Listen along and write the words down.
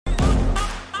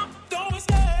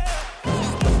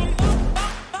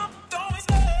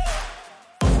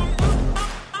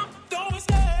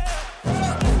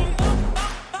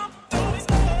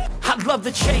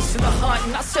the chase and the hunt,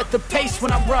 and I set the pace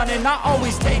when I'm running. I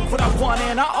always take what I want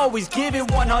and I always give it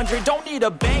 100. Don't need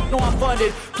a bank, no I'm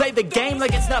funded. Play the game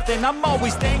like it's nothing. I'm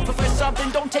always thankful for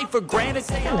something. Don't take for granted.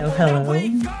 Say Hello.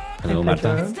 Hello,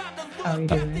 Marta. How are you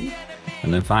doing?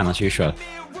 I'm doing fine as usual.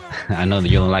 I know that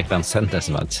you don't like that sentence,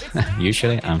 but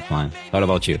usually I'm fine. What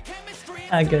about you?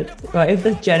 Good. Well, if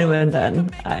that's genuine, then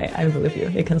I believe you.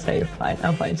 You can say you're fine.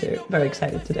 I'm fine too. Very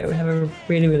excited today. We have a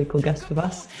really, really cool guest with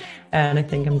us. And I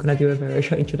think I'm going to do a very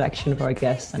short introduction of our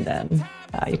guest, and then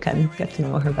you can get to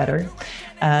know her better.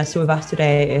 So with us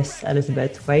today is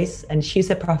Elizabeth Weiss, and she's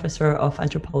a professor of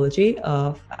anthropology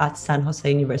at San Jose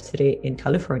University in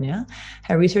California.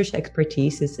 Her research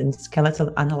expertise is in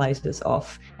skeletal analysis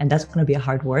of, and that's going to be a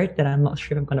hard word that I'm not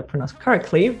sure if I'm going to pronounce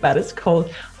correctly, but it's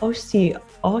called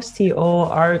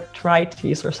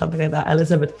osteoarthritis or something like that.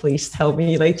 Elizabeth, please tell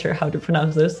me later how to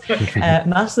pronounce this.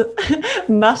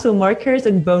 Muscle markers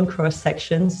and bone cross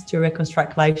sections to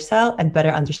reconstruct lifestyle and better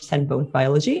understand bone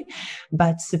biology.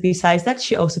 But besides that,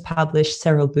 she also published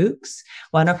several books.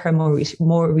 One of her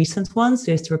more recent ones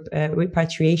is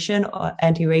Repatrion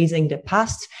and Erasing the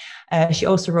Past. She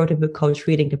also wrote a book called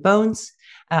Reading the Bones,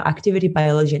 Activity,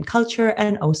 Biology and Culture,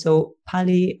 and also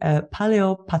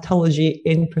Paleopathology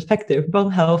in Perspective,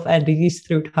 Bone Health and Disease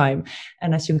Through Time.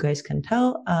 And as you guys can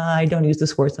tell, I don't use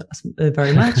this word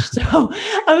very much, so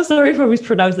I'm sorry for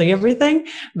mispronouncing everything,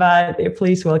 but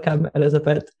please welcome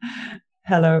Elizabeth.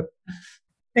 Hello.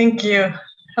 Thank you.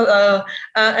 Hello.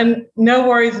 And no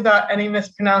worries about any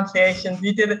mispronunciations.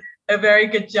 You did a very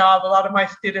good job. A lot of my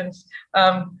students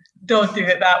don't do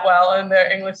it that well, and they're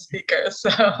English speakers, so...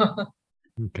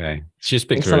 Okay. She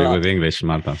speaks really good English,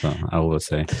 Marta, so I will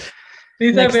say.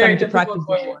 These are very difficult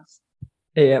words.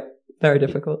 Yep, very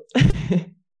difficult.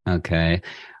 Okay.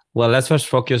 Well, let's first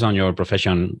focus on your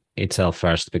profession itself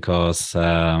first, because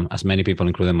as many people,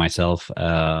 including myself,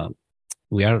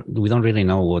 we don't really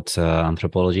know what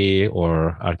anthropology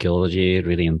or archaeology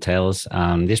really entails.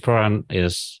 This program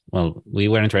is, well, we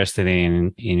were interested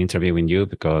in interviewing you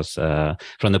because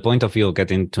from the point of view of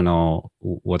getting to know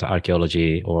what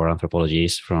archaeology or anthropology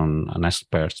is from an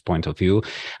expert's point of view,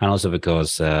 and also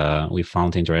because we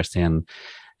found interesting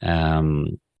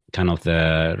kind of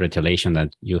the retaliation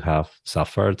that you have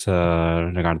suffered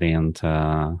regarding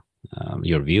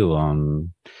your view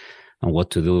on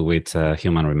what to do with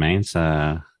human remains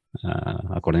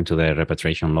according to the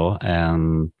repatriation law.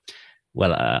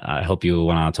 Well, I hope you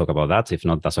want to talk about that. If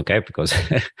not, that's okay, because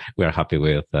we are happy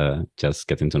with just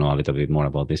getting to know a little bit more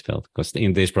about this field, because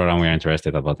in this program, we are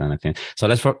interested about anything. So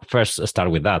let's first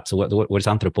start with that. So what is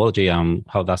anthropology and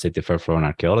how does it differ from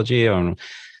archaeology? Or...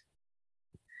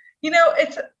 You know,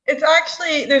 it's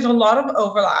actually, there's a lot of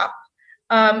overlap.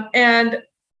 And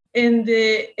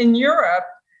in Europe,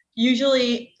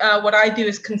 usually what I do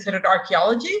is considered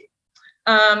archaeology,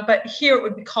 but here it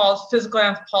would be called physical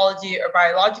anthropology or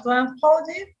biological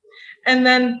anthropology. And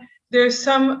then there's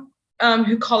some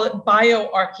who call it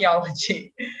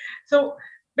bioarchaeology. So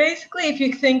basically, if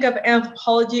you think of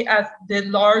anthropology as the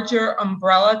larger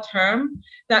umbrella term,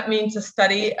 that means the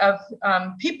study of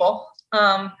people.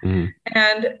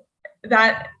 And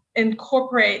that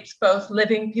incorporates both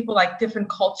living people, like different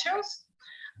cultures.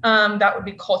 That would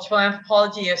be cultural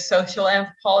anthropology or social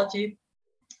anthropology.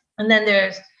 And then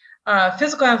there's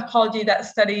physical anthropology that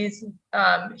studies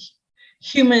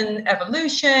human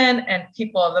evolution and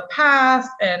people of the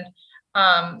past and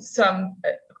some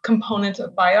components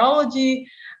of biology.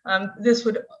 This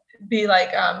would be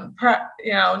like,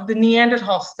 the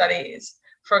Neanderthal studies,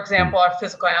 for example, are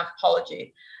physical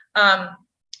anthropology. And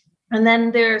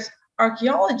then there's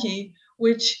archaeology,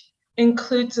 which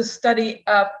includes the study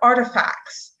of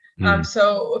artifacts.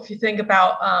 So if you think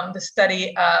about the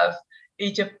study of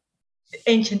Egypt,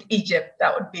 ancient Egypt,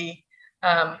 that would be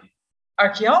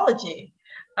archaeology.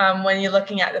 When you're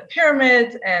looking at the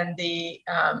pyramids and the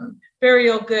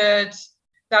burial goods,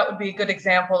 that would be a good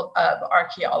example of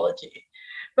archaeology.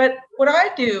 But what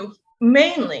I do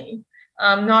mainly,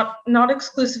 not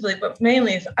exclusively, but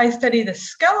mainly, is I study the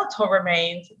skeletal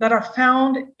remains that are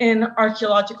found in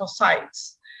archaeological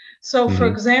sites. So, for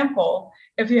example,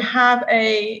 if you have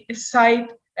an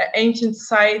ancient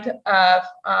site of,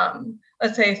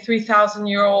 let's say, a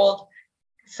 3,000-year-old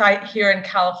site here in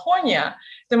California,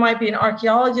 there might be an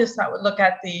archaeologist that would look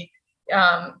at the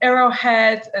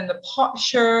arrowheads and the pot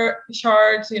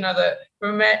shards, the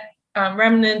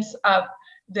remnants of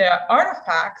the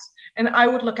artifacts, and I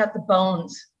would look at the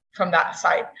bones from that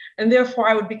site. And therefore,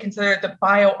 I would be considered the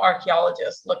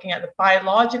bioarchaeologist, looking at the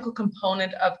biological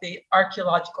component of the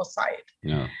archaeological site.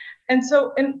 Yeah. And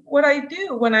so, and what I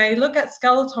do when I look at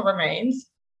skeletal remains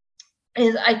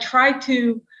is I try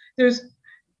to,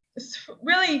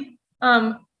 really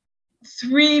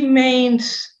three main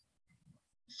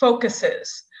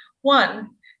focuses. One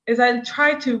is I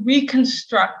try to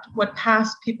reconstruct what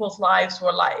past people's lives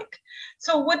were like.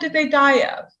 So what did they die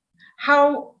of?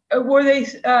 How were they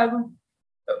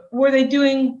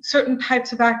doing certain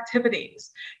types of activities?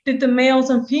 Did the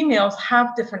males and females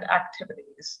have different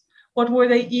activities? What were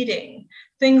they eating?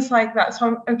 Things like that.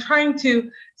 So I'm trying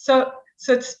to, so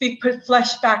to speak, put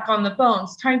flesh back on the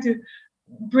bones, trying to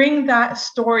bring that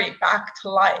story back to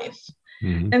life.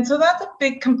 Mm-hmm. And so that's a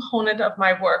big component of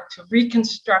my work, to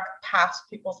reconstruct past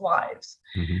people's lives.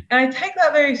 Mm-hmm. And I take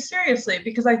that very seriously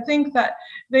because I think that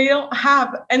they don't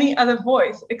have any other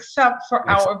voice except for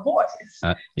our voice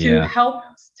to help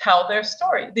tell their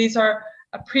story. These are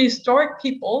prehistoric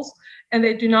peoples, and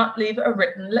they do not leave a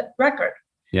written record.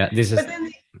 Yeah, this is.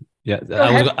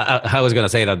 I was going to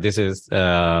say that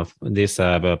this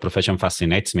profession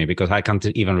fascinates me because I can't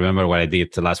even remember what I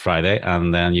did last Friday,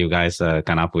 and then you guys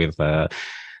come up with a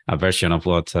version of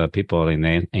what people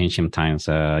in ancient times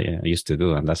used to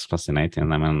do, and that's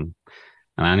fascinating. I mean,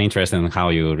 and I'm interested in how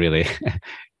you really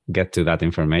get to that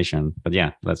information. But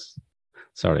yeah,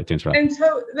 sorry to interrupt. And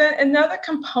so then another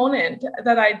component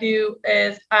that I do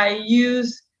is I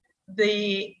use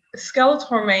the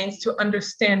skeletal remains to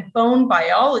understand bone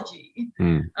biology.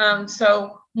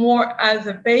 So more as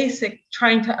a basic,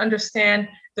 trying to understand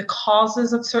the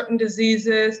causes of certain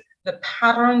diseases, the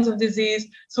patterns of disease.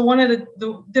 So one of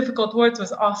the difficult words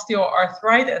was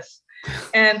osteoarthritis.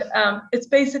 And it's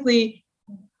basically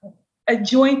a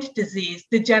joint disease,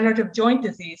 degenerative joint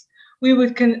disease. We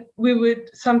would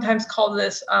sometimes call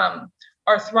this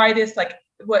arthritis, like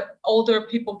what older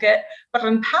people get, but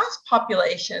in past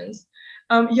populations,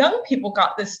 young people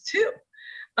got this too.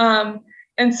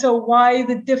 And so why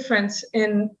the difference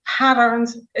in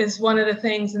patterns is one of the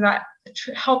things, and that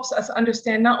helps us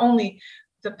understand not only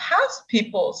the past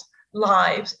people's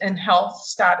lives and health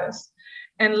status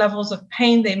and levels of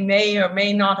pain they may or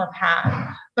may not have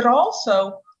had, but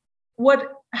also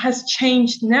what has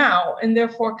changed now, and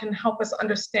therefore can help us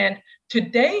understand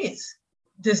today's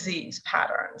disease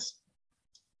patterns.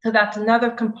 So that's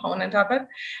another component of it.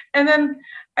 And then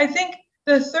I think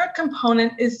the third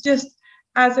component is just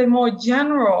as a more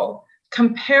general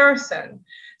comparison.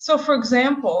 So for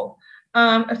example,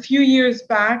 a few years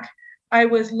back, I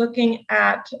was looking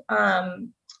at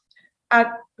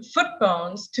foot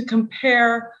bones to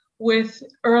compare with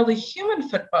early human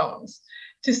foot bones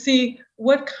to see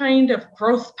what kind of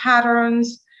growth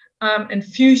patterns and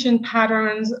fusion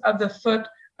patterns of the foot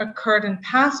occurred in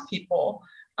past people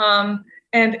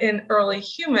and in early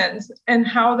humans, and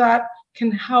how that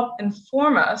can help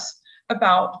inform us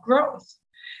about growth.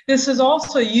 This is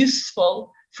also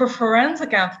useful for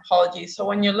forensic anthropology. So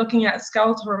when you're looking at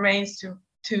skeletal remains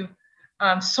to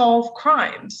solve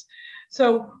crimes.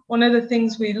 So one of the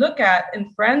things we look at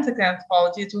in forensic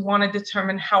anthropology is we want to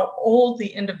determine how old the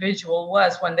individual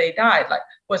was when they died. Like,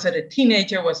 was it a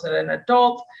teenager? Was it an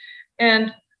adult?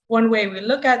 And one way we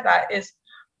look at that is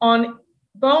on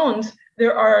bones,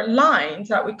 there are lines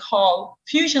that we call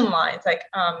fusion lines, like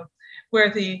where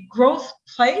the growth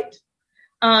plate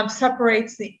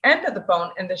separates the end of the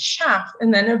bone and the shaft,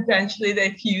 and then eventually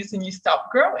they fuse and you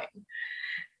stop growing.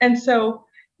 And so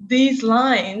these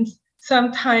lines,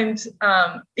 sometimes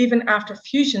even after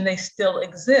fusion, they still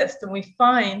exist. And we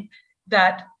find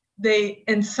that they,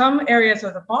 in some areas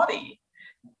of the body,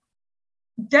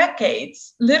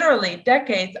 literally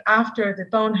decades after the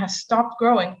bone has stopped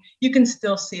growing, you can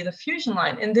still see the fusion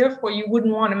line. And therefore, you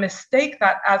wouldn't want to mistake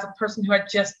that as a person who had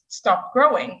just stopped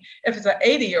growing, if it's an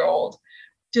 80-year-old,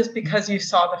 just because you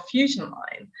saw the fusion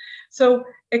line. So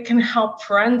it can help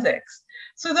forensics.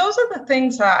 So those are the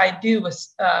things that I do with,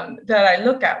 that I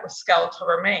look at with skeletal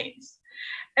remains.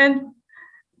 And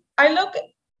I look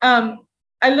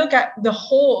at the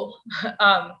whole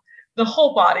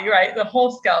body, right? The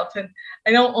whole skeleton.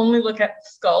 I don't only look at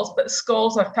skulls, but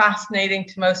skulls are fascinating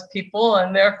to most people,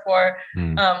 and therefore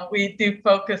we do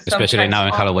focus. Especially now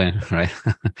in Halloween, right?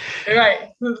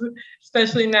 Right,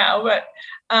 especially now.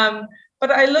 But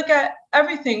I look at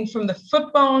everything from the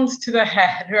foot bones to the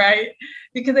head, right?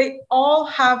 Because they all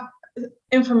have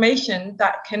information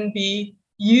that can be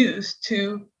used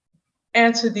to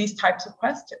answer these types of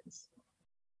questions.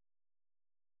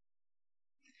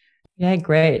 Yeah,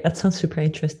 great. That sounds super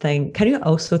interesting. Can you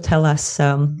also tell us,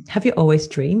 have you always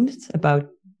dreamed about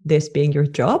this being your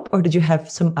job, or did you have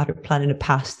some other plan in the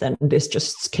past and this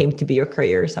just came to be your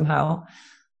career somehow?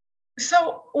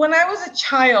 So when I was a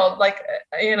child, like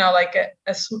a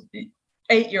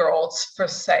 8-year-old per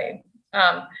se,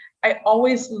 I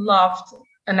always loved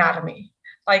anatomy.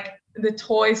 Like the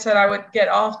toys that I would get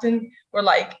often were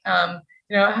like,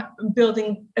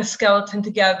 building a skeleton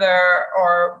together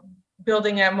or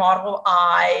building a model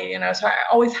eye, so I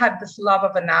always had this love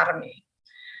of anatomy.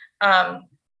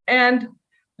 And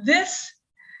this,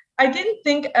 I didn't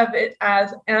think of it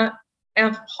as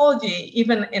anthropology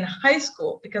even in high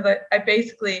school, because I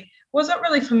basically wasn't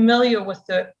really familiar with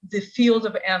the field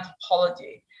of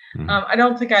anthropology. I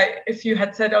don't think if you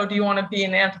had said, oh, do you want to be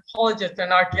an anthropologist or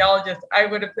an archaeologist, I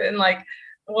would have been like,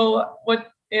 well,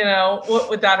 what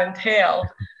would that entail?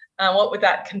 What would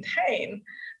that contain?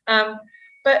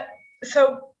 But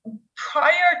so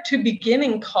prior to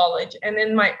beginning college and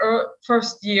in my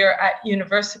first year at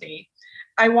university,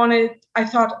 I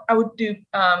thought I would do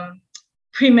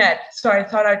pre-med. So I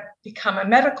thought I'd become a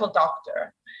medical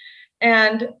doctor.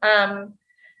 And,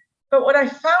 but what I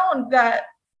found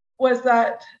was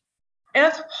that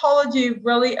anthropology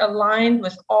really aligned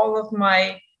with all of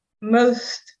my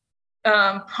most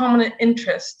prominent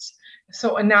interests.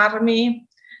 So anatomy,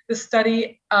 the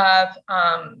study of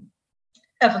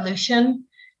evolution,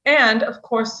 and of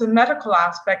course the medical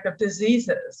aspect of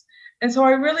diseases. And so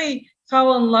I really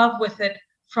fell in love with it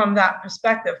from that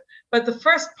perspective. But the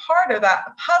first part of that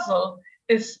puzzle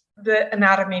is the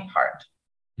anatomy part.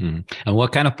 And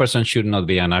what kind of person should not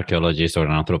be an archaeologist or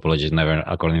an anthropologist, never,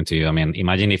 according to you? I mean,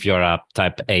 imagine if you're a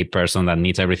type A person that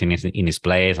needs everything in its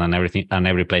place and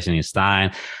every place in its time,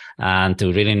 and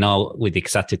to really know with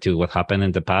exactitude what happened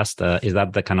in the past. Is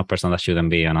that the kind of person that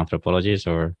shouldn't be an anthropologist?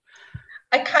 Or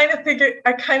I kind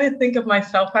of think of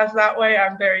myself as that way.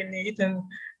 I'm very neat, and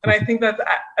I think that's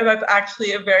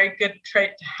actually a very good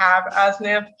trait to have as an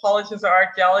anthropologist or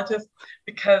archaeologist,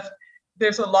 because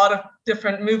there's a lot of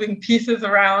different moving pieces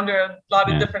around, or a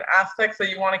lot of different aspects that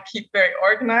you want to keep very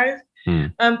organized.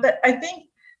 But I think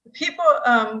people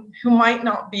who might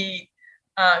not be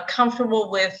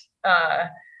comfortable with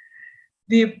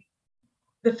the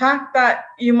fact that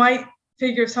you might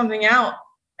figure something out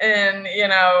and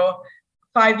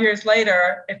 5 years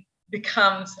later it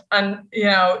becomes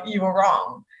you were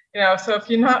wrong. So if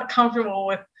you're not comfortable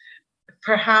with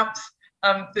perhaps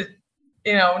the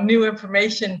new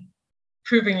information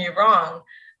proving you wrong,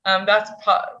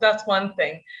 that's one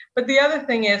thing. But the other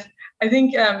thing is, I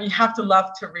think you have to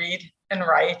love to read and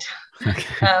write. Okay.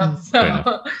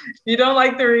 So if you don't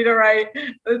like to read or write,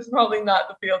 it's probably not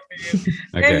the field for you.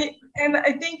 Okay. And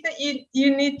I think that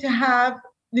you need to have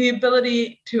the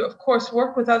ability to, of course,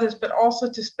 work with others, but also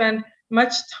to spend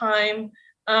much time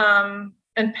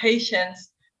and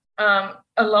patience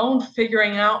alone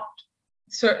figuring out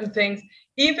certain things,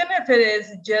 even if it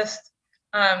is just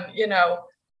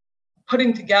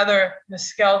putting together the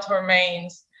skeletal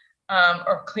remains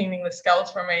or cleaning the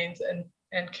skeletal remains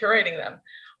and curating them.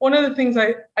 One of the things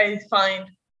I find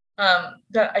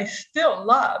that I still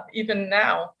love even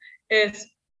now is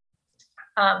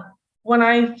when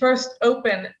I first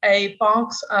open a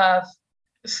box of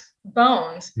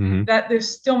bones, that there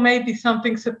still may be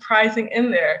something surprising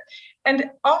in there.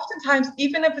 And oftentimes,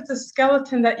 even if it's a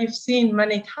skeleton that you've seen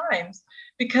many times,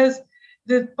 because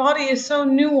the body is so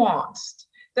nuanced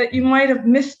that you might have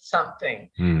missed something.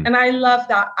 And I love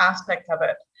that aspect of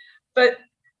it. But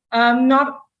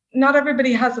not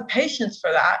everybody has the patience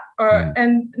for that,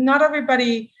 and not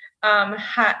everybody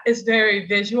is very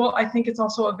visual. I think it's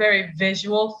also a very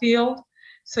visual field.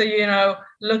 So,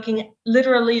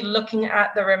 literally looking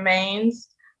at the remains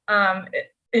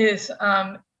is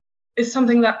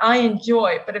something that I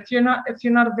enjoy. But if you're not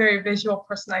a very visual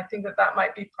person, I think that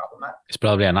might be problematic. It's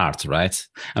probably an art, right?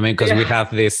 I mean, because we have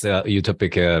this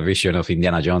utopic vision of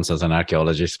Indiana Jones as an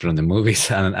archaeologist from the movies,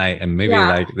 and maybe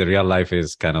like the real life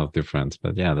is kind of different.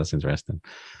 But yeah, that's interesting.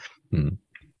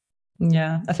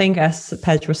 Yeah, I think as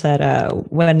Pedro said,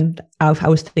 when I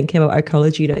was thinking about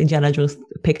archaeology, the Indiana Jones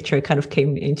picture kind of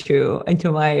came into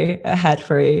my head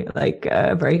very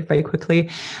very quickly.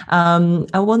 I'm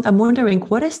wondering,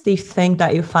 what is the thing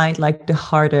that you find like the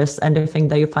hardest and the thing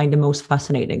that you find the most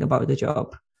fascinating about the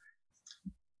job?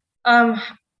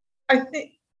 I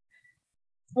think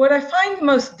what I find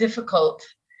most difficult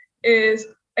is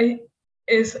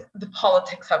the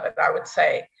politics of it, I would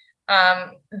say.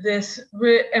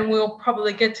 And we'll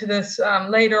probably get to this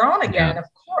later on again, of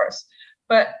course,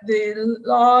 but the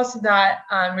laws that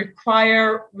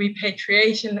require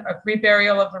repatriation of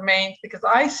reburial of remains, because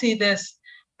I see this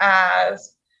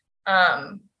as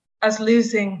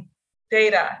losing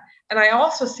data. And I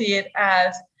also see it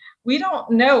as we don't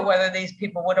know whether these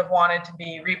people would have wanted to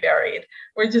be reburied.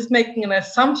 We're just making an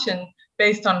assumption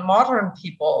based on modern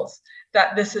peoples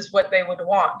that this is what they would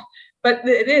want. But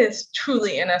it is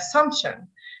truly an assumption.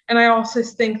 And I also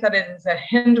think that it is a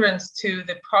hindrance to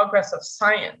the progress of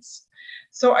science.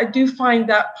 So I do find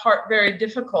that part very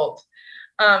difficult.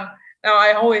 Now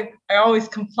I always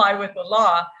comply with the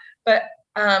law, but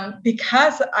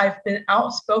because I've been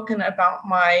outspoken about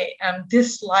my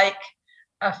dislike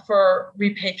for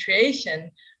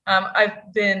repatriation, I've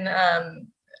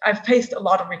faced a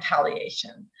lot of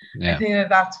retaliation. Yeah. I think that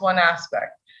that's one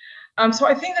aspect. So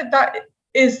I think that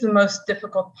is the most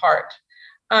difficult part.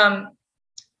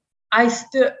 I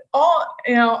still,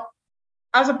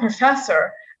 as a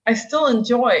professor, I still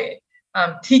enjoy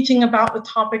teaching about the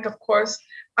topic. Of course,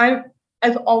 I've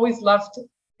always loved,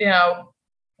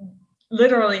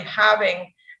 literally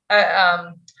having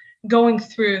going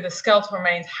through the skeletal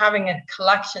remains, having a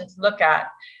collection to look at,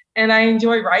 and I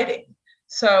enjoy writing.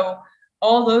 So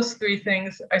all those three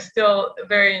things are still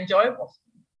very enjoyable.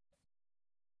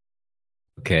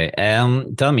 Okay.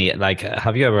 Tell me, like,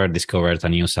 have you ever discovered a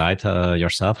new site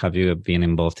yourself? Have you been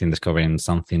involved in discovering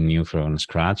something new from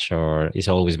scratch, or it's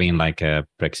always been like a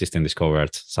pre-existing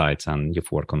discovered sites and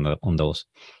you've worked on those?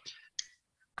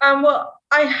 Well,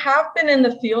 I have been in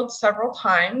the field several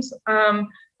times,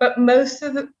 but most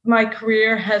of my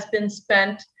career has been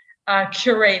spent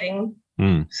curating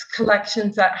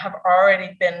collections that have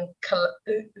already been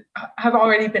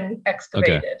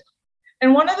excavated. Okay.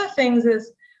 And one of the things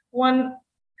is one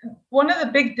of the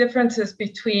big differences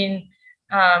between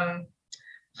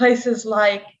places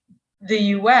like the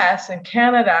US and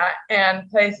Canada and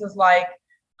places like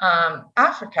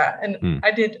Africa, and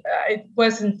I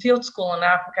was in field school in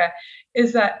Africa,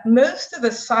 is that most of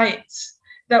the sites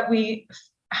that we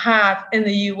have in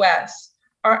the US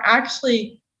are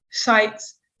actually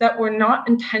sites that were not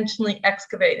intentionally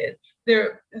excavated.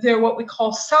 They're what we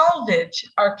call salvage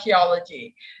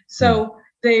archaeology. So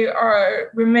they are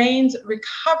remains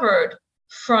recovered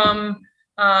from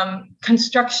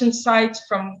construction sites,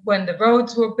 from when the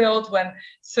roads were built, when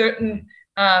certain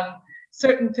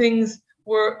things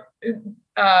were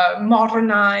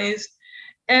modernized.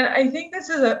 And I think this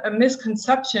is a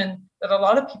misconception that a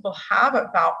lot of people have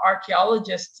about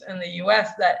archaeologists in the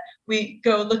US, that we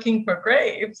go looking for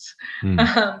graves.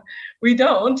 We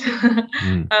don't.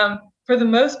 For the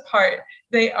most part,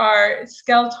 they are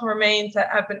skeletal remains that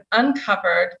have been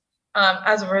uncovered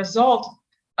as a result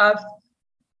of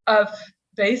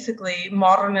basically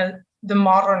the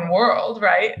modern world,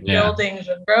 right? Yeah. Buildings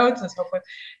and roads and so forth.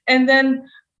 And then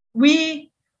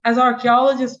we, as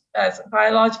archaeologists, as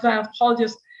biological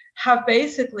anthropologists, have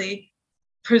basically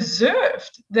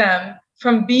preserved them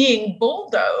from being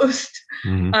bulldozed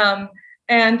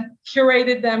and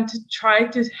curated them to try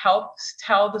to help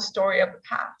tell the story of the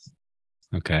past.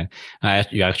 Okay.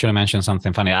 You actually mentioned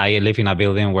something funny. I live in a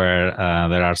building where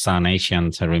there are some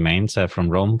ancient remains from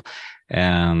Rome.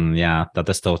 And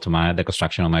that stopped the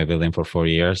construction of my building for 4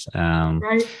 years.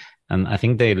 Right. And I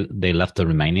think they left the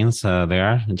remainings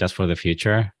there just for the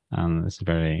future. And it's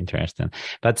very interesting.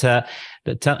 But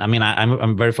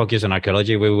I'm very focused on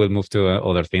archaeology. We will move to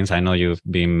other things. I know you've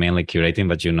been mainly curating,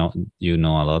 but you know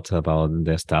a lot about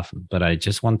this stuff. But I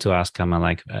just want to ask,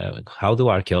 how do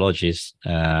archaeologists,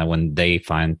 when they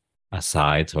find a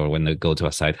site or when they go to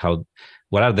a site,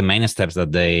 what are the main steps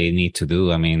that they need to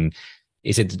do? I mean,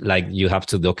 is it like you have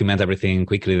to document everything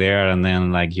quickly there, and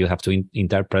then like you have to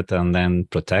interpret and then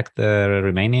protect the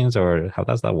remainings, or how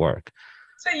does that work?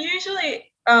 So usually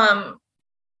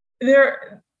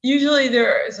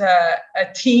there is a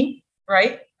team,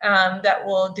 right, that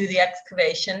will do the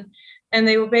excavation, and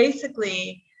they will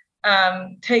basically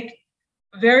take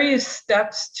various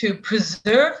steps to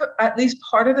preserve at least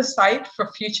part of the site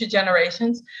for future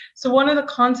generations. So one of the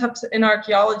concepts in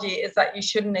archaeology is that you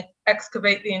shouldn't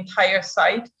excavate the entire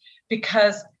site,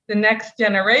 because the next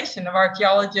generation of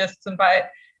archaeologists and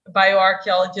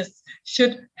bioarchaeologists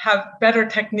should have better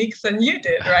techniques than you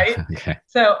did, right? Okay.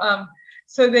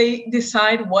 So they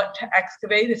decide what to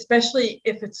excavate, especially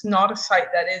if it's not a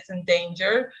site that is in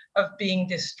danger of being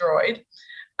destroyed.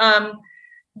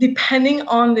 Depending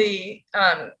on the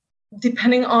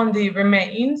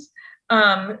remains,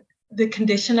 the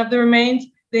condition of the remains,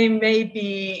 they may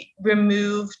be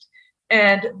removed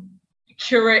and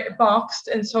boxed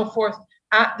and so forth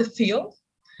at the field.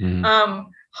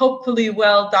 Hopefully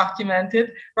well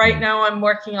documented. Right now I'm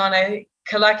working on a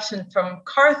collection from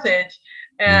Carthage,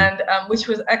 and which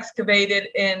was excavated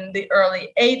in the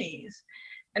early 80s,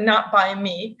 and not by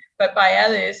me, but by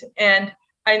others. And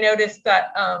I noticed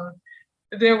that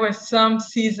there were some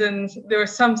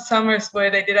summers where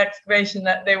they did excavation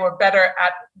that they were better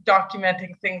at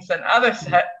documenting things than other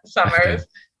summers.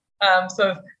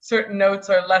 So certain notes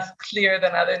are less clear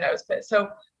than other notes. But so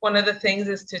one of the things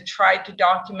is to try to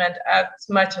document as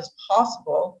much as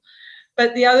possible.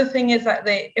 But the other thing is that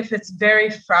if it's very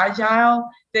fragile,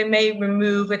 they may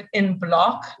remove it in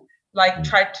block, like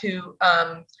try to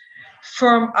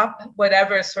firm up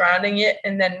whatever is surrounding it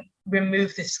and then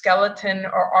remove the skeleton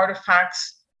or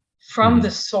artifacts from the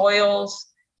soils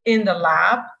in the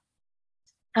lab.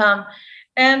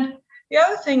 And the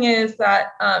other thing is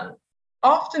that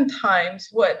oftentimes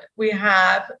what we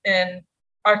have in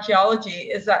archaeology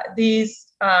is that these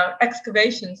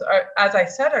excavations are, as I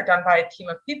said, are done by a team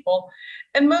of people,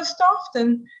 and most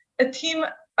often a team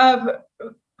of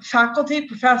faculty,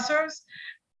 professors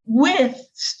with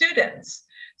students.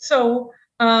 So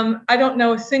I don't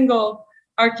know a single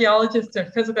archaeologist or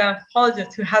physical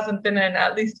anthropologist who hasn't been in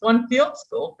at least one field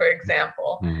school, for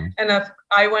example. And if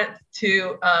I went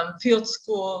to field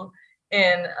school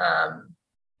in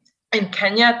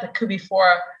Kenya at the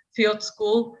Kubifora Field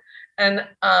School, and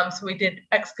so we did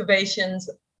excavations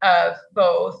of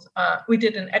both. We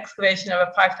did an excavation of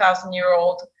a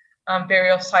 5,000-year-old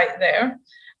burial site there,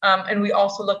 and we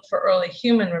also looked for early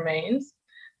human remains.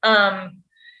 And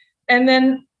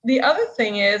then the other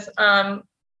thing is,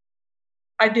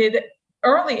 I did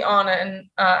early on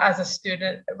as a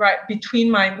student, right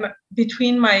between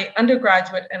my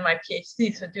undergraduate and my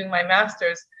PhD, so doing my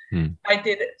master's, I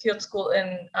did field school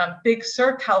in Big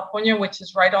Sur, California, which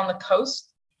is right on the coast.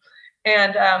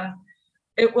 And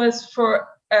it was for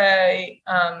a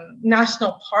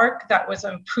national park that was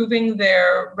improving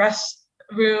their rest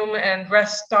room and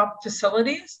rest stop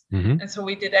facilities. And so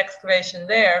we did excavation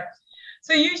there.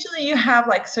 So usually you have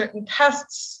like certain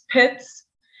test pits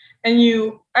and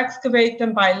you excavate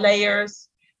them by layers.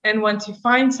 And once you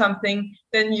find something,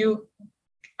 then you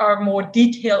are more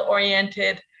detail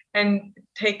oriented and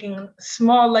taking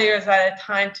small layers at a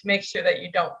time to make sure that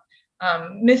you don't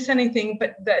miss anything,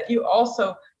 but that you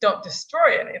also don't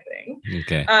destroy anything.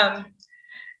 Okay.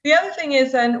 The other thing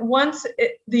is, then once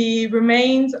the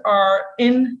remains are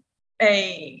in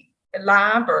a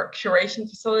lab or curation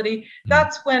facility,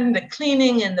 that's when the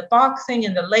cleaning and the boxing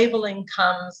and the labeling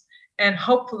comes, and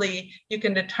hopefully you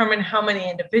can determine how many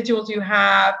individuals you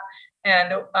have,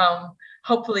 and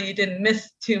hopefully you didn't miss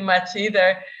too much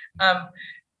either.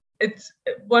 It's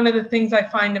one of the things I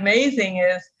find amazing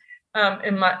is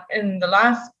in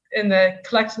the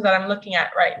collection that I'm looking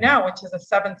at right now, which is a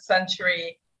 7th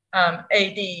century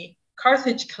AD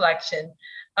Carthage collection.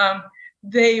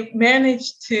 They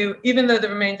managed to, even though the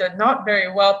remains are not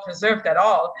very well preserved at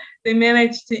all, they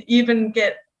managed to even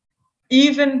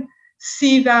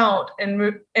sieve out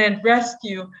and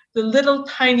rescue the little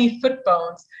tiny foot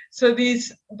bones. So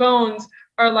these bones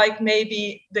are like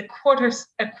maybe a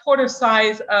quarter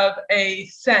size of a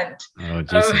cent. Oh,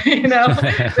 Jesus.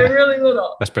 They're really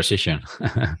little. That's precision.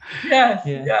 Yes,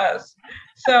 yes.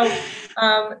 So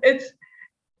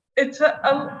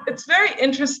it's very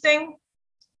interesting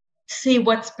to see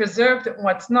what's preserved and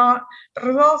what's not. But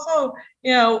it's also,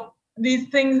 these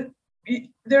things,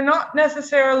 they're not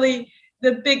necessarily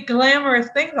the big glamorous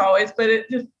things always, but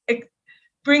it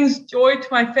brings joy to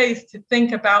my face to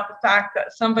think about the fact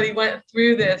that somebody went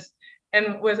through this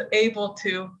and was able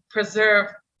to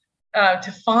preserve,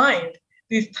 to find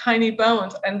these tiny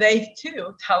bones, and they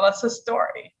too tell us a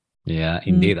story. Yeah,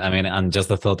 indeed. I mean, and just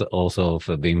the thought also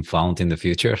of being found in the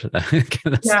future.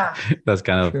 That's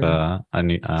kind of a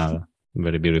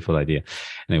very beautiful idea.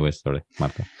 Anyway, sorry,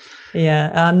 Marta.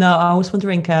 Yeah, no, I was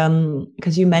wondering,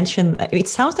 because you mentioned, it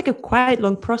sounds like a quite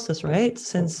long process, right?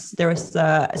 Since there is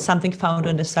something found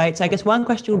on the site. So I guess one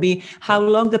question would be how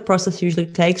long the process usually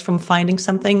takes from finding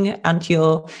something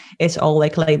until it's all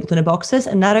like labeled in the boxes.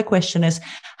 Another question is,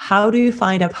 how do you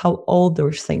find out how old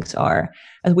those things are?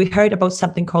 As we heard about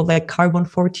something called like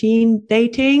carbon-14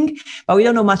 dating, but we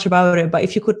don't know much about it. But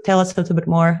if you could tell us a little bit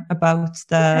more about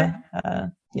the,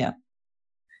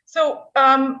 So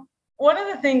one of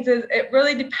the things is it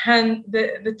really depends,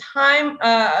 the time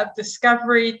of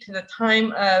discovery to the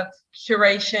time of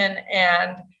curation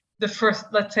and the first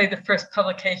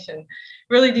publication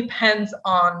really depends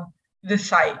on the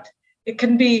site. It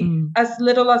can be as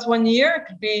little as 1 year, it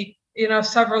could be,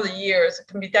 several years, it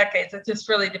can be decades. It just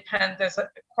really depends. There's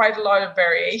quite a lot of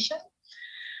variation.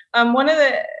 One of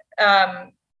the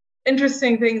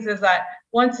interesting things is that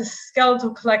once a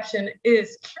skeletal collection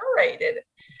is curated,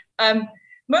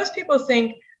 most people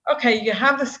think, okay, you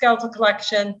have the skeletal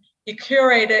collection, you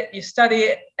curate it, you study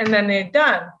it, and then they're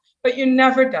done. But you're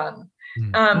never done.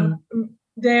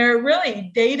 They're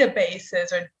really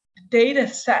databases or data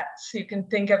sets, you can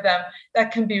think of them,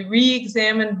 that can be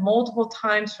re-examined multiple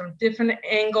times from different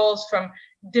angles,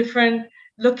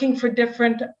 looking for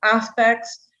different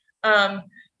aspects,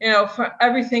 for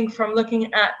everything from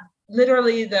looking at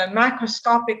literally the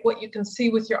macroscopic, what you can see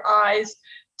with your eyes,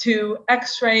 to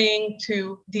X-raying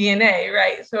to DNA,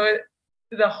 right? So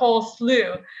the whole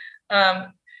slew.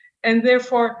 And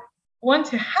therefore,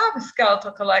 once you have a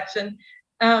skeletal collection,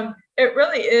 it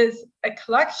really is a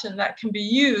collection that can be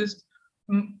used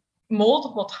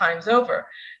multiple times over.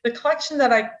 The collection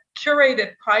that I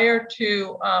curated prior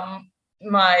to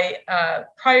my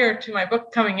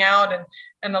book coming out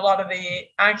and a lot of the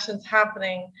actions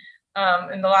happening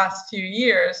in the last few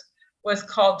years was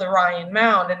called the Ryan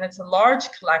Mound, and it's a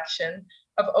large collection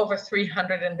of over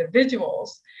 300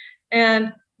 individuals.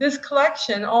 And this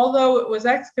collection, although it was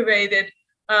excavated,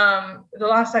 the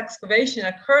last excavation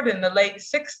occurred in the late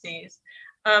 60s,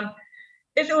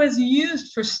 it was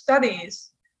used for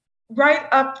studies right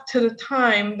up to the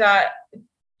time that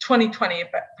 2020,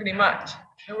 pretty much,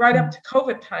 right up to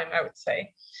COVID time, I would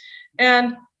say.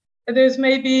 And there's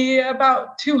maybe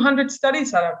about 200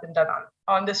 studies that have been done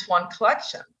on this one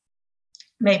collection,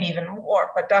 maybe even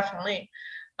more, but definitely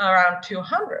around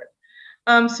 200.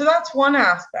 So that's one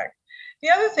aspect. The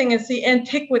other thing is the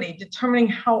antiquity, determining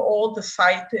how old the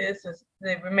site is, as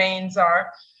the remains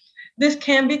are. This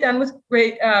can be done with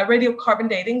radiocarbon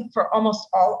dating for almost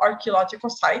all archaeological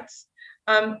sites.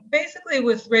 Basically,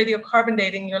 with radiocarbon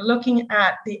dating, you're looking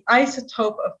at the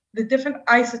isotope of the different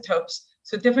isotopes.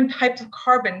 So different types of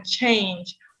carbon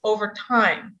change over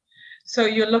time. So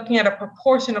you're looking at a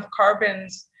proportion of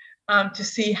carbons to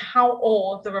see how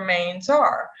old the remains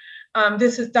are.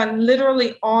 This is done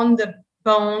literally on the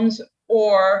bones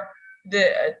or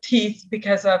the teeth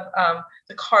because of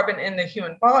the carbon in the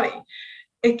human body.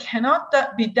 It cannot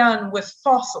be done with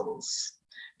fossils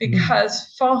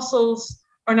because fossils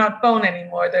are not bone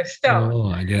anymore, they're stone. Oh,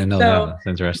 I didn't know that. That's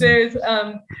interesting. There's,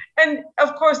 and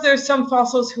of course, there's some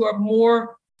fossils who are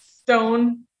more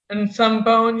stone and some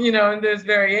bone, and there's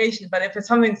variation. But if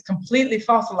something's completely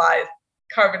fossilized,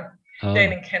 carbon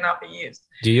dating cannot be used.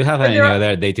 Do you have any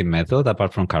other dating method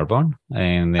apart from carbon?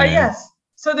 And yes.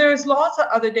 So there's lots of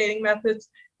other dating methods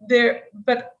there,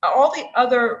 but all the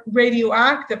other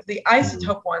radioactive, the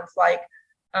isotope ones, like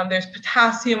there's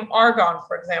potassium argon,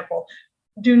 for example,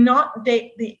 do not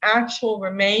date the actual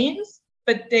remains,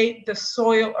 but date the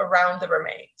soil around the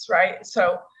remains, right?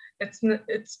 So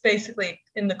it's basically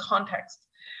in the context.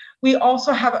 We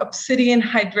also have obsidian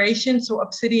hydration. So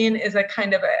obsidian is a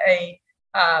kind of a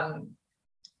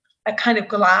kind of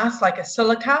glass, like a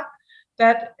silica,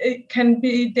 that it can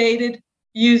be dated.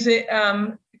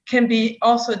 Can be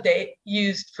also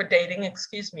used for dating.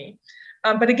 Excuse me,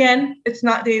 but again, it's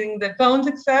not dating the bones,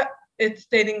 except it's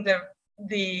dating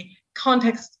the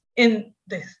context in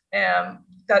the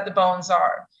that the bones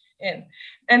are in.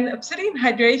 And obsidian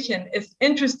hydration is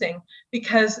interesting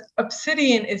because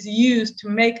obsidian is used to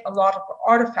make a lot of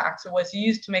artifacts, or was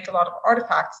used to make a lot of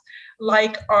artifacts,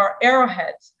 like our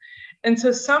arrowheads. And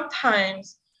so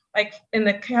sometimes, like in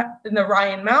the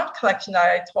Ryan Mound collection that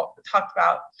I talked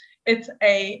about, it's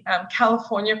a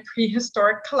California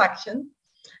prehistoric collection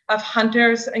of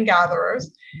hunters and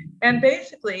gatherers. And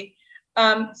basically,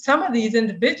 some of these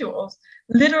individuals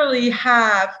literally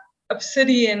have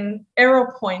obsidian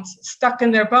arrow points stuck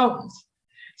in their bones.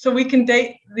 So we can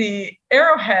date the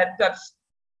arrowhead that's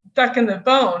stuck in the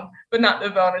bone, but not the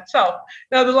bone itself.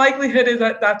 Now, the likelihood is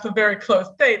that that's a very close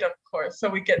date, of course, so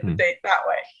we get the date that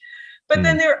way. But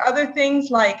then there are other things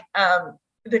like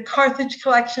the Carthage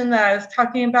collection that I was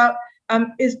talking about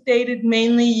is dated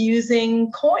mainly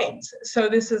using coins. So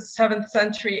this is 7th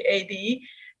century AD,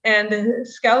 and the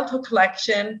skeletal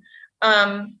collection,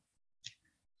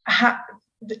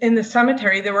 in the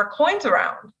cemetery, there were coins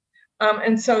around.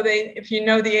 And so if you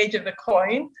know the age of the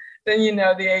coin, then you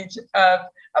know the age of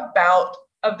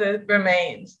the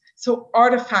remains. So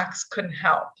artifacts couldn't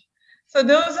help. So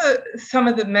those are some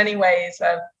of the many ways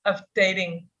of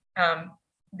dating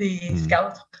the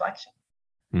skeletal collection.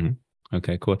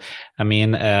 Okay, cool. I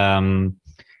mean,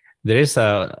 there is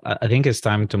I think it's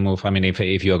time to move. I mean,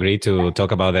 if you agree to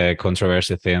talk about the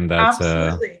controversy thing that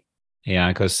absolutely. Yeah,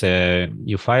 because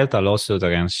you filed a lawsuit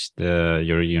against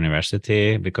your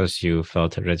university because you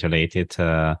felt regulated.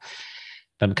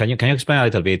 Can you explain a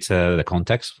little bit the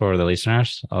context for the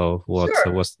listeners of what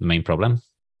was the main problem?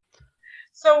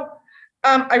 So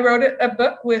I wrote a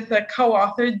book with a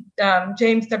co-author,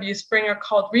 James W. Springer,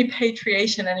 called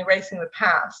Repatriation and Erasing the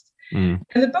Past. And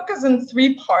the book is in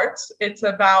 3 parts. It's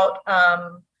about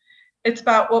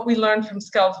what we learned from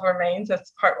skeletal remains.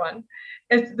 That's part 1.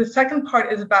 The second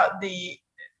part is about the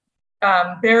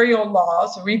burial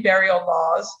laws, reburial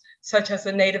laws, such as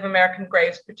the Native American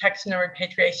Graves Protection and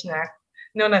Repatriation Act,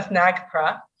 known as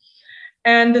NAGPRA.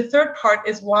 And the third part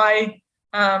is why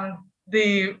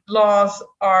the laws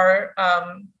are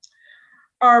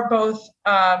are both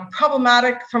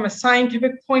problematic from a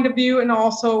scientific point of view and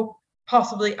also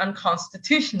possibly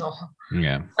unconstitutional.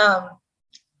 Yeah.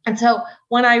 And so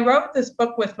when I wrote this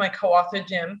book with my co-author,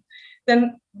 Jim,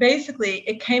 then basically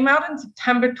it came out in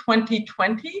September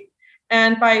 2020.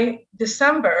 And by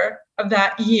December of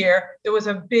that year, there was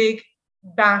a big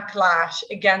backlash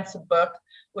against the book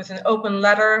with an open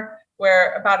letter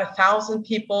where about 1,000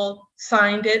 people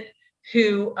signed it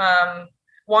who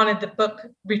wanted the book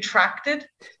retracted.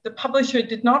 The publisher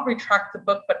did not retract the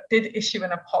book, but did issue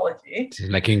an apology. It's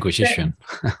like Inquisition.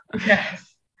 Yes.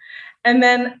 And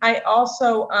then I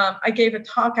also, I gave a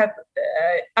talk at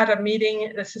a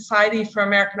meeting, the Society for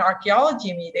American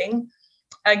Archeology meeting,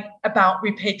 about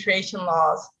repatriation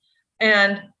laws.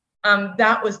 And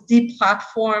that was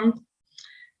deplatformed.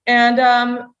 And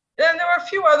then there were a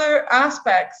few other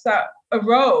aspects that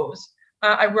arose.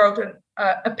 I wrote an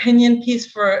opinion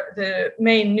piece for the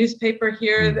main newspaper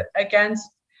here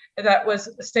that was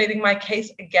stating my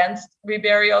case against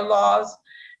reburial laws.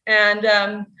 And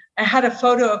I had a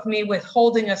photo of me with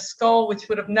holding a skull, which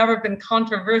would have never been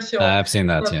controversial. I've seen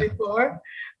that before.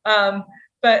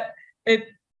 But it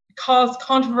caused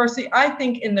controversy, I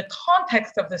think, in the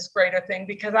context of this greater thing,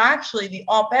 because actually the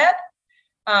op-ed,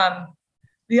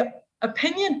 the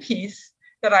opinion piece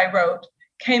that I wrote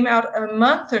came out a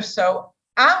month or so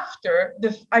after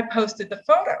I posted the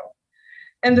photo.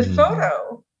 And the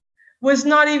photo was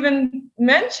not even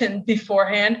mentioned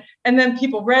beforehand. And then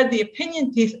people read the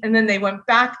opinion piece and then they went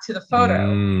back to the photo.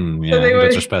 So they were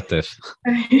retrospective.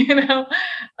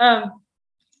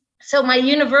 So my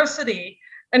university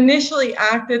initially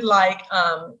acted like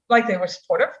they were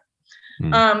supportive,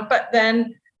 but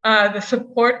then the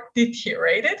support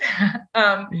deteriorated,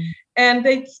 and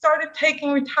they started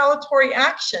taking retaliatory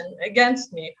action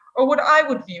against me, or what I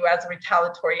would view as a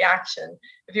retaliatory action,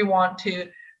 if you want to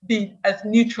be as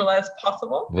neutral as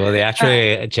possible. Well, they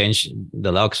actually changed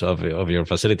the locks of your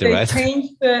facility, right?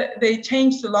 They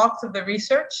changed the locks of the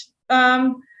research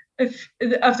of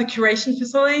the curation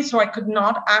facility, so I could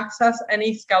not access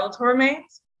any skeletal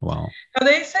remains. Wow. Now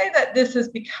they say that this is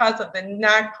because of the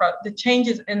NAGPRA, the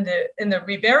changes in the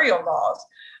reburial laws,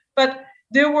 but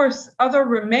there were other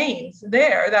remains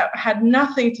there that had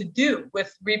nothing to do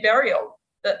with reburial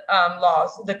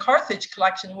laws. The Carthage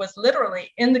collection was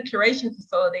literally in the curation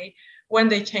facility when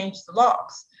they changed the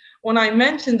locks. When I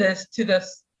mentioned this to them,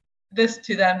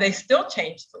 they still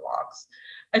changed the locks.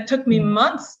 It took me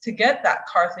months to get that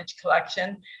Carthage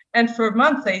collection, and for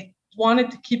months they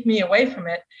wanted to keep me away from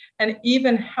it, and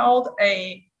even held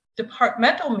a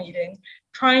departmental meeting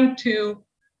trying to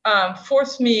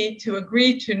force me to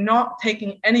agree to not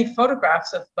taking any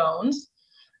photographs of bones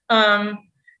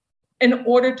in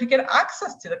order to get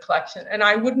access to the collection. And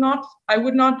I would not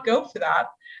go for that.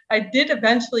 I did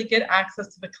eventually get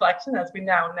access to the collection, as we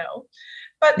now know.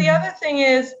 But the other thing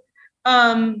is,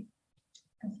 other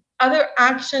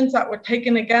actions that were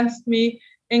taken against me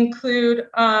include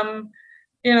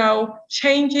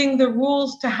changing the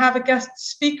rules to have a guest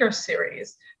speaker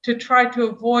series to try to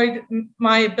avoid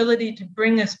my ability to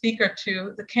bring a speaker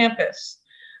to the campus.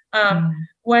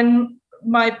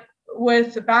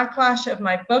 With the backlash of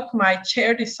my book, my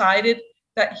chair decided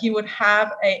that he would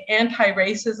have an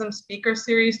anti-racism speaker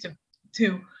series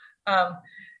to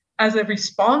as a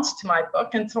response to my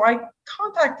book. And so I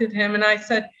contacted him and I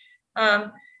said,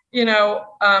 I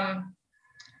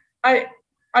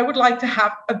would like to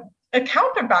have a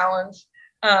counterbalance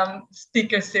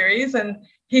speaker series. And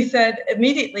he said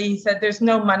immediately, there's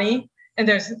no money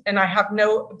and I have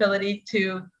no ability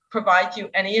to provide you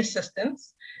any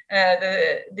assistance.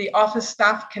 The office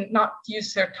staff cannot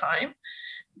use their time.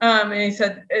 And he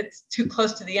said, it's too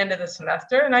close to the end of the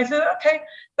semester. And I said, okay,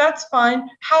 that's fine.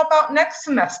 How about next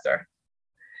semester?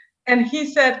 And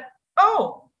he said,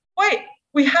 oh, wait,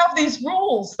 we have these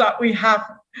rules that we have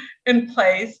in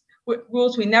place,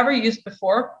 rules we never used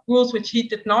before, rules which he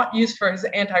did not use for his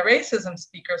anti-racism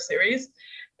speaker series.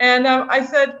 And I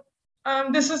said,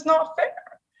 this is not fair.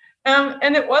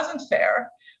 And it wasn't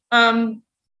fair. And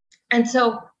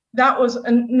so that was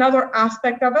another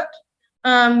aspect of it.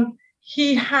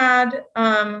 He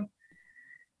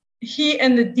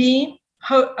and the dean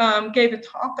gave a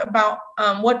talk about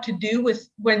what to do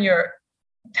when your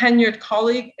tenured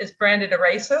colleague is branded a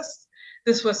racist.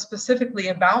 This was specifically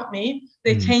about me.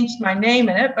 They changed my name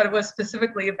in it, but it was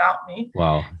specifically about me.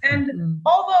 Wow. And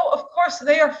although, of course,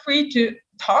 they are free to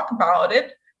talk about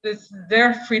it, it's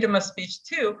their freedom of speech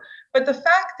too. But the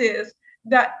fact is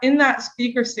that in that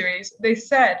speaker series, they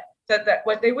said that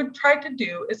what they would try to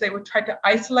do is they would try to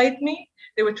isolate me.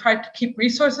 They would try to keep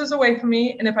resources away from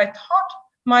me. And if I taught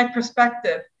my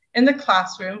perspective in the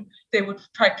classroom. They would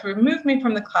try to remove me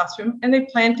from the classroom, and they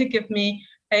planned to give me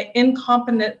an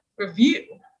incompetent review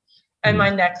and my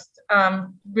next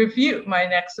review, my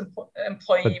next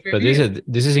employee review. But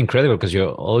this is incredible, because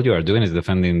all you are doing is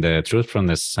defending the truth from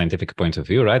the scientific point of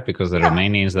view, right? Because the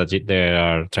remainings that they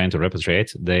are trying to repatriate,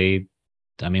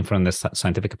 from the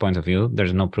scientific point of view,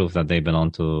 there's no proof that they belong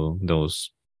to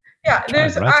those. Yeah,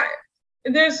 tribes, right?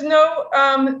 There's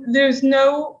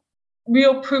no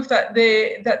real proof that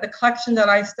the collection that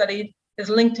I studied is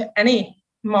linked to any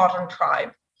modern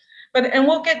tribe. And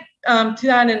we'll get to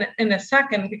that in a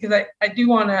second, because I do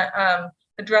want to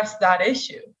address that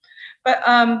issue. But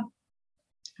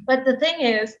the thing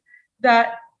is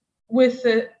that with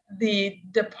the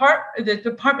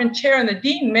department chair and the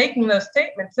dean making those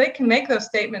statements, they can make those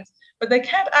statements, but they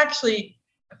can't actually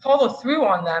follow through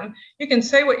on them. You can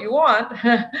say what you want,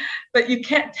 but you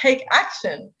can't take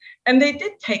action. And they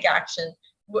did take action.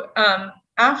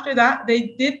 After that,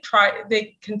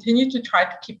 they continued to try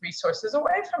to keep resources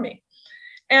away from me.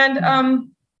 And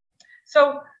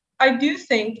so I do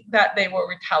think that they were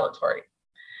retaliatory.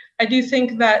 I do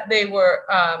think that they were,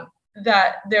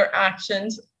 that their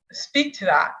actions speak to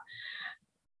that.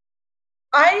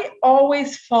 I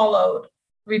always followed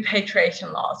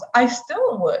repatriation laws. I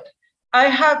still would. I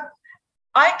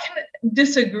can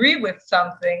disagree with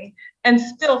something and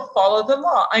still follow the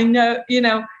law. I know,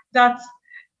 that's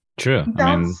true.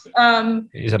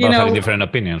 It's about having different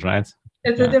opinions, right?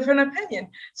 It's a different opinion.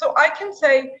 So I can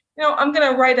say, I'm going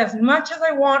to write as much as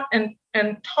I want and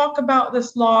talk about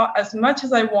this law as much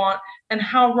as I want and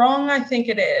how wrong I think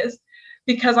it is,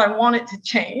 because I want it to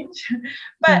change.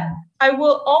 But I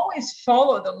will always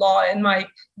follow the law in my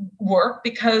work,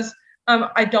 because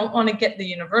I don't want to get the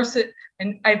university,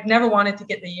 and I've never wanted to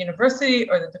get the university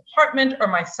or the department or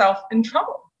myself in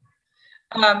trouble.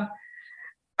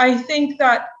 I think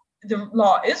that the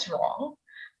law is wrong.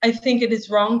 I think it is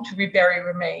wrong to rebury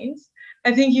remains.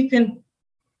 I think you can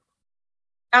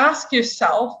ask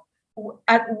yourself,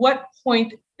 at what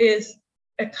point is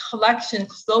a collection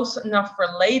close enough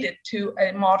related to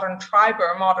a modern tribe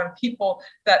or a modern people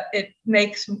that it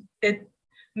makes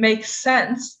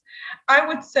sense? I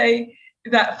would say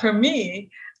that for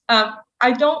me, I'm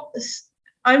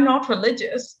not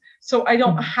religious, so I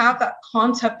don't have that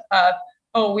concept of,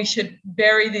 we should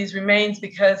bury these remains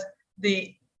because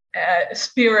the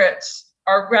spirits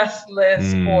are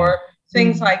restless or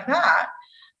things like that.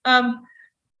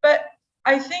 But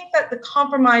I think that the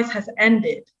compromise has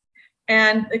ended.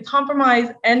 And the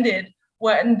compromise ended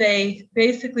when they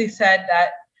basically said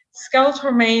that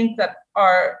skeletal remains that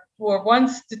were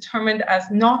once determined as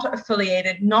not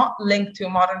affiliated, not linked to a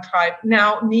modern tribe,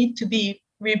 now need to be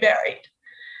reburied.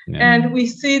 And we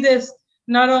see this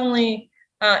not only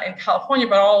in California,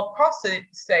 but all across the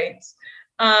states.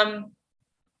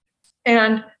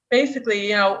 And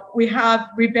basically, we have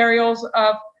reburials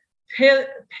of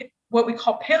what we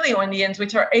call Paleo Indians,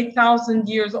 which are 8,000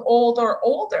 years old or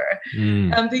older.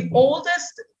 The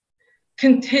oldest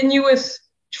continuous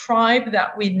tribe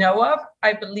that we know of,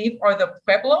 I believe, are the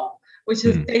Pueblo, which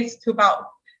is based to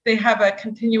they have a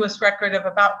continuous record of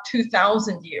about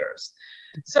 2,000 years.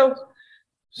 So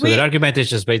the argument is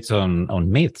just based on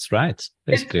myths, right?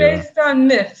 Basically. It's based on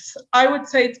myths. I would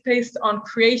say it's based on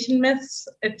creation myths.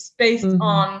 It's based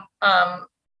on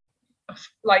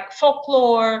like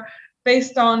folklore,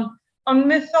 based on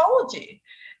mythology.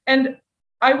 And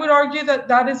I would argue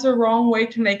that is the wrong way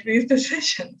to make these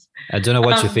decisions. I don't know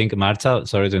what you think, Marta.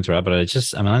 Sorry to interrupt, but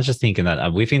I'm just thinking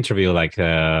that we've interviewed like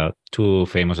two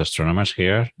famous astronomers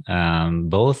here.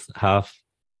 Both have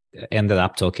ended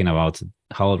up talking about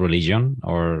how religion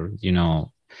or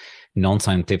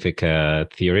non-scientific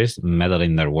theories meddle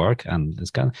in their work, and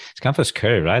it's kind of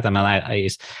scary, right? I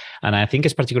think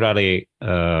it's particularly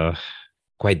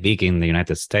quite big in the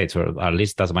United States, or at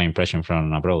least that's my impression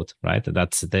from abroad, right?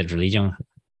 That's that religion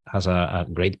has a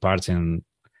great part in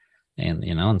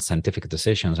scientific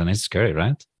decisions, and it's scary,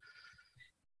 right?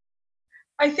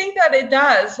 I think that it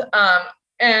does,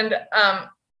 and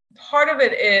part of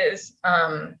it is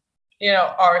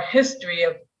our history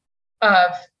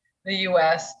of the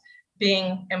U.S.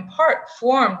 being in part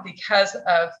formed because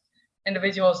of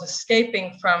individuals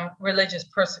escaping from religious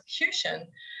persecution.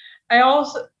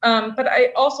 But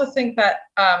I also think that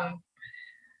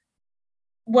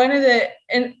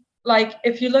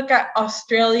if you look at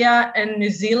Australia and New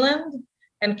Zealand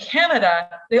and Canada,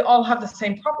 they all have the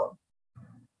same problem.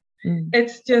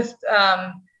 It's just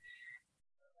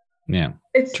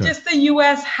just the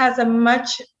U.S. has a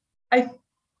much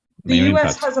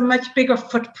bigger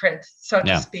footprint, so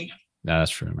to speak. Yeah,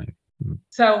 that's true. Maybe.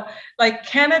 So, like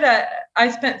Canada, I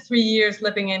spent 3 years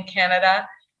living in Canada,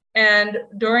 And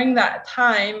during that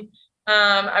time,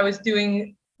 I was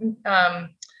doing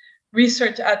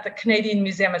research at the Canadian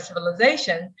Museum of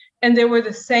Civilization, and there were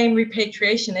the same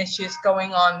repatriation issues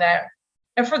going on there,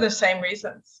 and for the same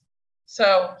reasons.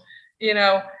 So,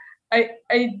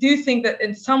 I do think that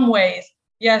in some ways,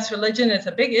 yes, religion is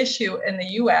a big issue in the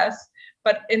U.S.,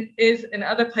 but it is in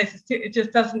other places too. It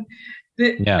just doesn't.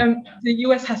 The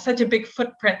U.S. has such a big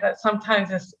footprint that sometimes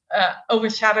this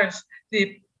overshadows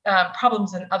the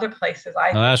problems in other places.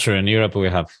 No, that's true. In Europe, we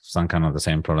have some kind of the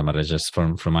same problem, but it's just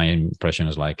from my impression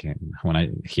is like when I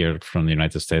hear from the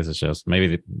United States, it's just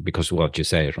maybe because of what you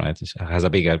say, right? It has a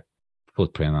bigger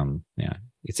footprint, and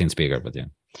it seems bigger, but yeah.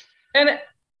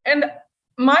 And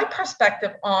my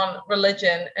perspective on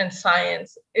religion and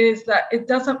science is that it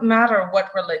doesn't matter what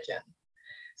religion.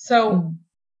 So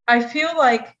I feel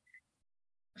like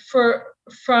for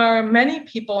many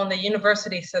people in the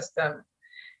university system,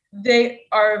 they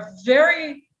are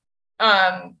very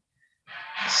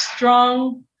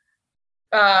strong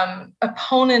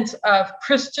opponents of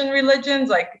Christian religions,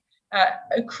 like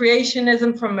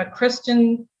creationism from a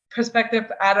Christian perspective,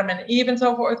 Adam and Eve and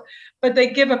so forth, but they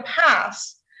give a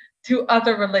pass to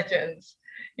other religions.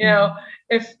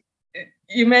 If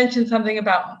you mention something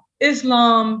about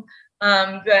Islam,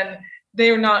 then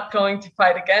they're not going to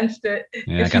fight against it.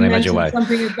 Yeah, if you mention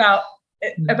something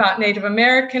about Native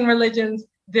American religions,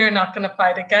 they're not going to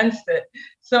fight against it.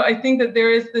 So I think that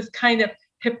there is this kind of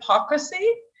hypocrisy.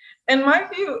 And my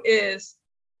view is,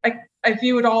 I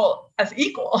view it all as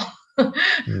equal.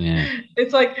 Yeah.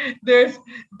 It's like there's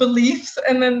beliefs,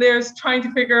 and then there's trying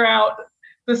to figure out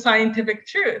the scientific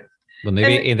truth. But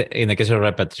maybe in the case of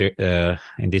Repatrion,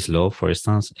 in this law, for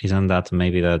instance, isn't that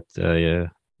maybe that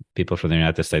people from the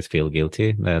United States feel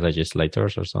guilty, the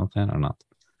legislators or something, or not?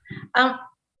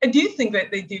 I do think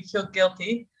that they do feel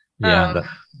guilty. Yeah.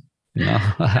 No,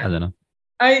 I don't know.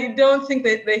 I don't think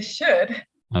that they should.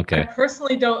 Okay. I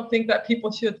personally don't think that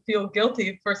people should feel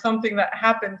guilty for something that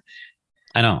happened.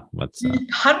 I know, but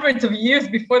hundreds of years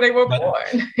before they were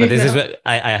born. But this is what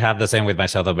I have the same with my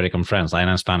South American friends. I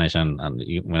know Spanish, and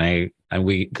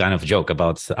we kind of joke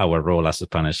about our role as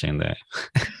Spanish in the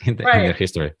in the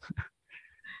history.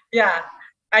 Yeah,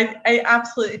 I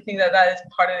absolutely think that is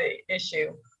part of the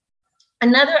issue.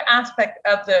 Another aspect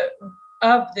of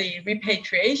the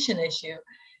repatriation issue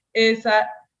is that,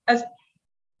 as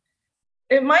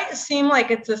it might seem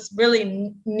like it's this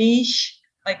really niche,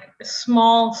 like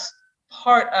small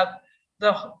part of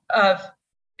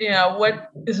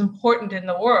what is important in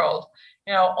the world,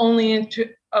 only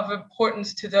of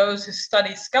importance to those who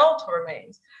study skeletal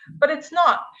remains, but it's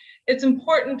not. It's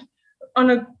important on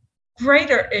a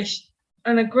greater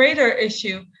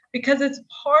issue because it's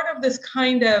part of this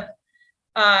kind of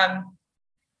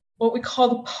what we call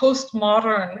the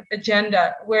postmodern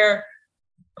agenda, where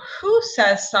who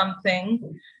says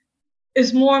something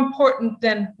is more important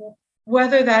than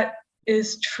whether that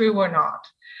is true or not.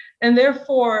 And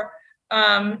therefore,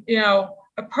 a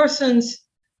person's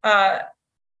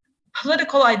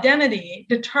political identity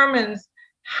determines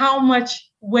how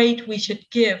much weight we should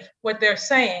give what they're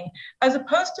saying, as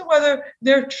opposed to whether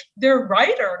they're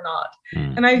right or not.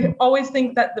 And I always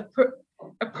think that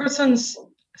a person's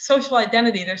social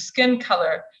identity, their skin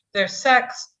color, their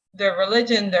sex, their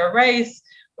religion, their race,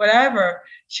 whatever,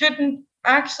 shouldn't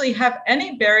actually have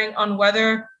any bearing on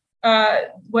whether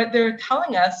what they're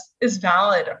telling us is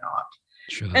valid or not.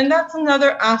 Sure. And that's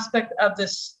another aspect of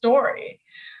this story.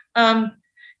 And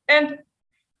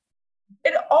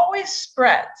it always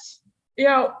spreads.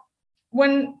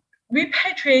 When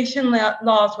repatriation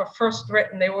laws were first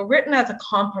written, they were written as a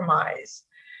compromise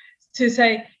to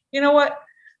say,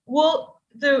 well,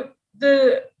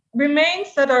 the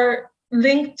remains that are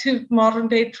linked to modern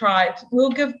day tribes we'll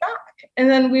give back, and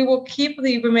then we will keep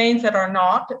the remains that are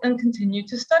not and continue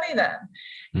to study them.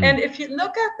 And if you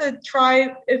look at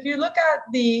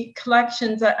the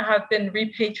collections that have been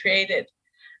repatriated,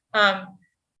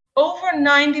 over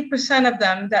 90% of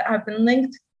them that have been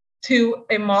linked to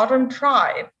a modern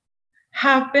tribe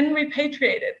have been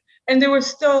repatriated, and there was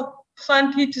still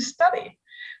plenty to study,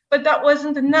 but that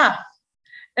wasn't enough.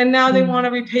 And now they want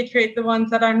to repatriate the ones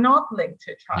that are not linked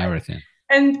to tribes. Everything.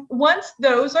 And once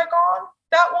those are gone,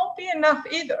 that won't be enough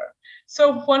either.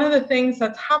 So one of the things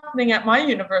that's happening at my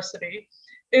university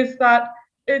is that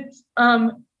it's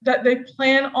that they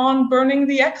plan on burning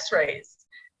the X-rays.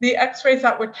 The X-rays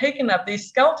that were taken of these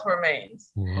skeletal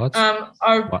remains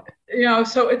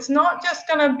so it's not just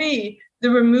going to be the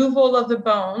removal of the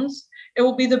bones. It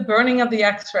will be the burning of the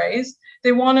X-rays.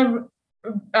 They want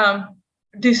to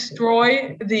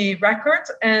destroy the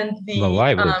records and the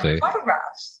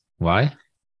photographs. Why?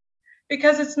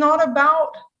 Because it's not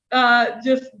about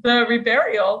just the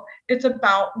reburial.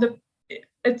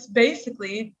 It's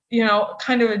basically,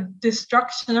 kind of a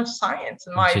destruction of science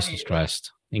in my view. Jesus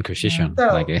Christ, Inquisition,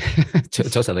 So,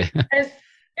 totally. And,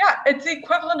 it's the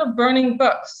equivalent of burning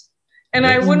books. And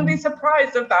I wouldn't be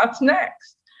surprised if that's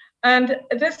next. And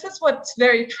this is what's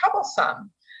very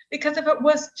troublesome, because if it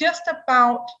was just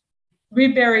about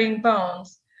reburying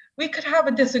bones, we could have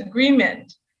a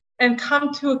disagreement and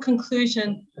come to a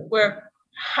conclusion where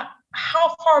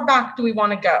how far back do we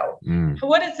want to go?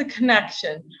 What is the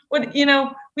connection?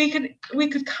 We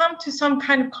could come to some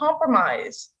kind of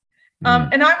compromise.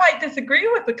 And I might disagree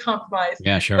with the compromise,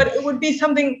 but it would be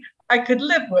something I could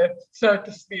live with, so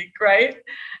to speak, right?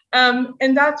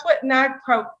 And that's what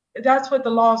that's what the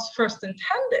laws first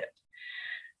intended.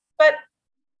 But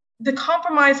the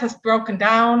compromise has broken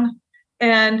down,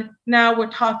 and now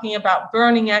we're talking about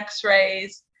burning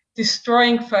X-rays,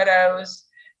 destroying photos.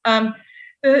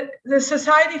 The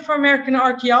Society for American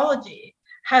Archeology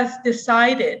has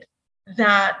decided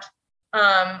that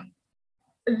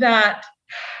that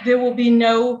there will be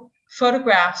no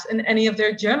photographs in any of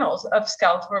their journals of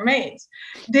skeletal remains.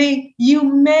 You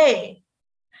may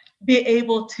be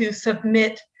able to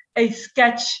submit a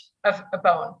sketch of a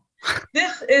bone.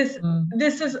 This is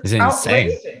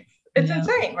outrageous. It's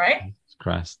insane, right?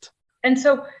 Christ. And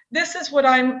so this is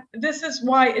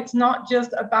why it's not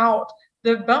just about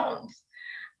the bones.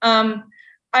 When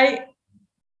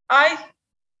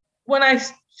I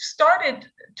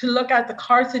started to look at the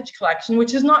Carthage collection,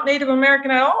 which is not Native American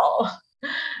at all,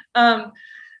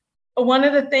 one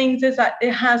of the things is that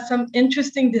it has some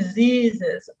interesting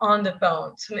diseases on the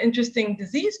bones, some interesting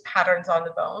disease patterns on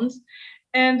the bones.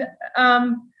 And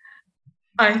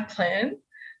I planned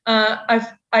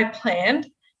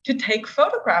to take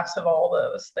photographs of all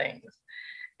those things.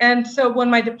 And so when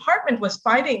my department was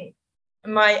fighting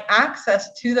my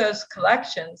access to those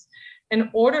collections and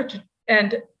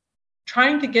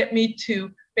trying to get me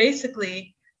to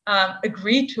basically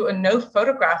agree to a no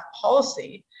photograph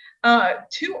policy,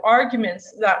 two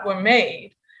arguments that were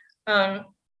made.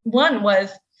 One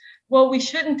was, well, we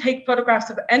shouldn't take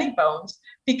photographs of any bones,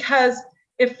 because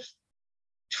if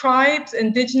tribes,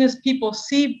 indigenous people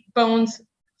see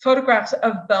photographs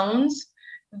of bones,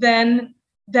 then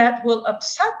that will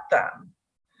upset them.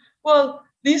 Well,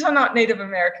 these are not Native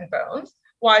American bones.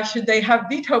 Why should they have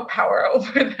veto power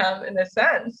over them, in a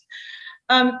sense?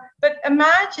 But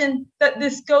imagine that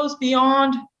this goes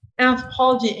beyond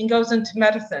anthropology and goes into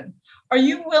medicine. Are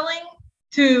you willing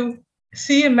to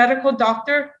see a medical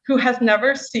doctor who has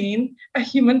never seen a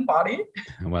human body?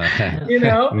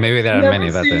 Well, maybe there are many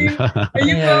that then. Are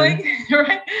you willing?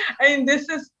 Right? I mean, this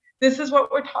is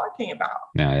what we're talking about.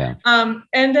 Yeah.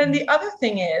 And then the other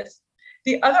thing is,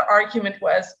 the other argument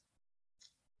was,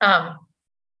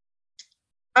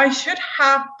 I should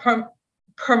have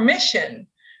permission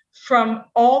from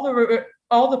all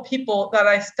the people that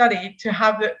I studied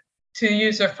to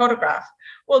use their photograph.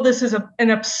 Well, this is an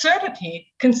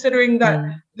absurdity, considering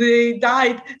that they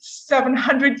died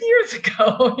 700 years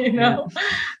ago.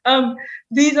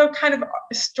 These are kind of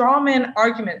straw man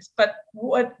arguments, but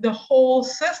what the whole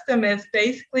system is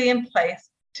basically in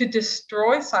place to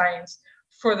destroy science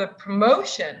for the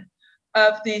promotion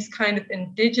of these kind of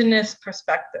indigenous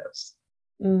perspectives.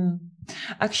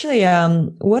 Actually,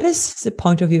 what is the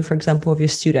point of view, for example, of your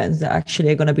students that actually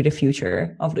are going to be the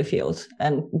future of the field,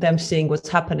 and them seeing what's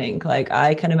happening? Like,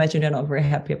 I can imagine they're not very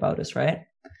happy about this, right?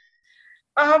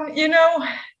 I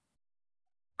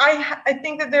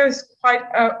think that there's quite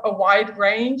a wide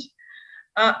range.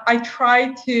 I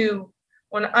try to,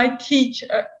 when I teach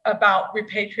about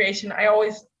repatriation, I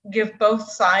always give both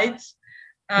sides,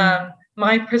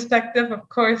 my perspective, of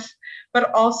course,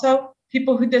 but also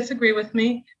people who disagree with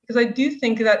me, because I do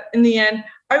think that in the end,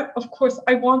 I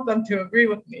want them to agree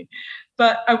with me,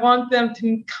 but I want them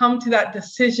to come to that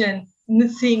decision,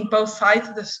 seeing both sides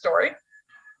of the story.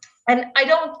 And I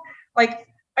don't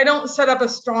set up a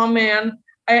straw man.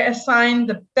 I assign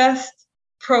the best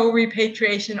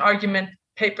pro-repatriation argument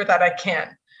paper that I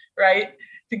can, right?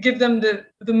 To give them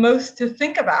the most to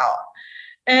think about.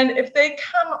 And if they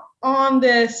come on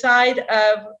the side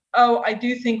of, oh, I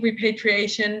do think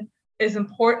repatriation is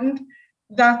important,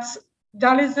 that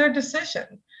is their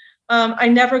decision. I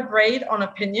never grade on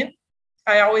opinion.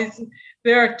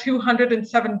 There are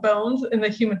 207 bones in the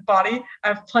human body. I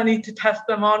have plenty to test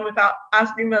them on without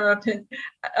asking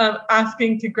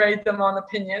to grade them on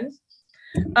opinions.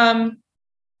 But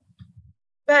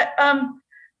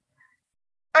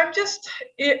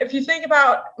if you think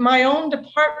about my own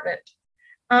department,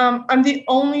 I'm the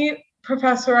only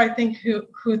professor, I think, who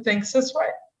thinks this way.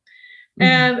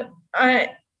 And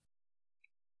I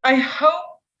hope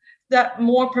that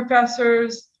more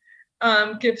professors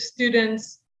give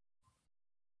students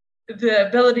the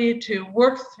ability to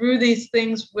work through these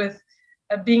things with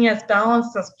being as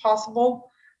balanced as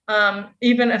possible,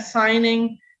 even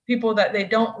assigning people that they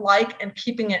don't like and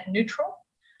keeping it neutral.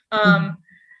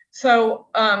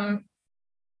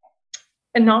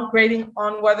 And not grading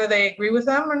on whether they agree with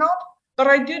them or not. But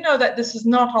I do know that this is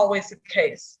not always the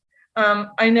case.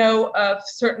 I know of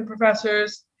certain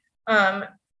professors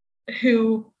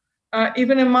who,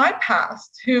 even in my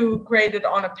past, who graded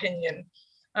on opinion,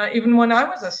 even when I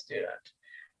was a student.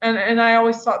 And I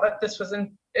always thought that this was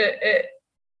an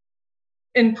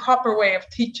improper way of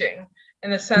teaching,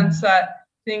 in the sense that I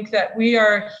think that we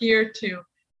are here to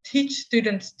teach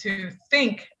students to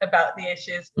think about the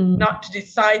issues, not to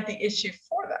decide the issue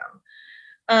for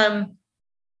them.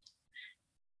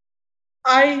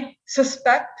 I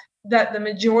suspect that the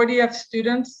majority of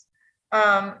students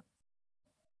are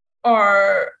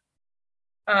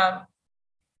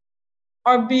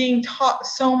being taught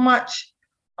so much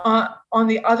on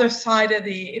the other side of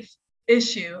the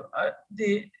issue,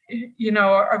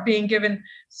 are being given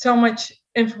so much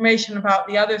information about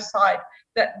the other side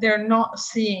that they're not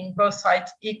seeing both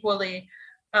sides equally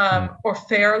or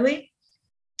fairly.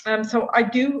 So I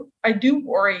do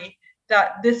worry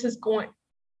that this is going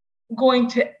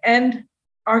to end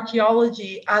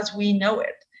archaeology as we know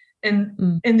it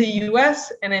in the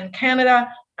US and in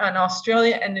Canada and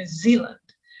Australia and New Zealand,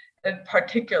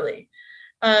 particularly.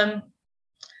 I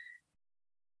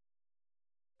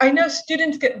know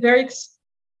students get very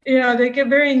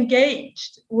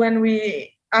engaged when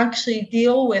we actually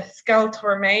deal with skeletal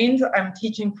remains. I'm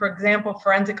teaching, for example,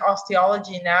 forensic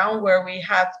osteology now, where we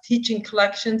have teaching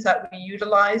collections that we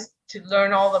utilize to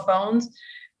learn all the bones.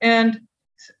 And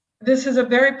this is a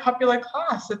very popular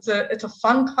class. It's a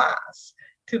fun class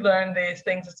to learn these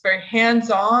things. It's very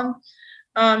hands-on.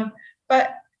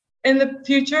 But in the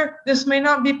future, this may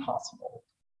not be possible.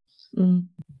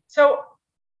 So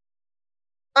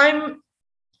I'm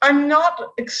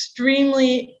not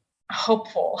extremely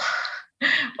hopeful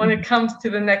when it comes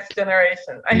to the next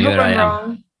generation. I hope I'm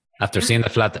wrong. After seeing the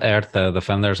flat Earth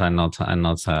defenders, I'm not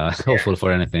hopeful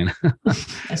for anything.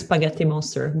 A spaghetti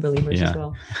monster believers as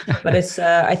well. But it's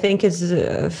I think it's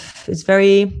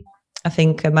very, I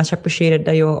think, much appreciated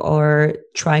that you are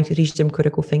trying to teach them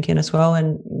critical thinking as well,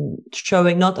 and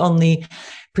showing, not only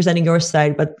presenting your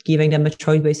side, but giving them a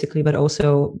choice basically, but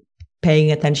also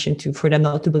paying attention for them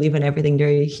not to believe in everything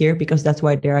they hear, because that's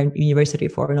why they're in university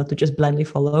for, not to just blindly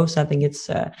follow. So I think it's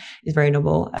very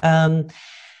noble.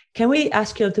 Can we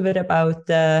ask you a little bit about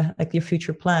your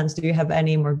future plans? Do you have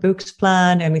any more books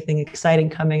planned? Anything exciting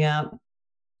coming up?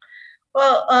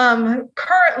 Well,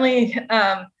 currently,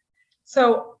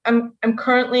 so I'm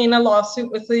currently in a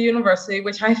lawsuit with the university,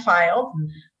 which I filed.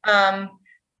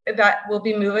 That will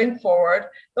be moving forward.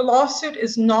 The lawsuit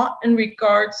is not in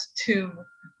regards to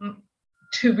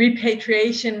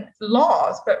repatriation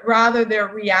laws, but rather their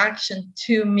reaction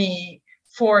to me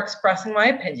for expressing my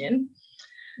opinion.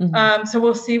 So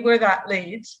we'll see where that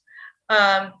leads.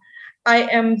 I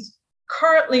am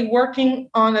currently working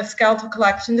on a skeletal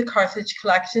collection, the Carthage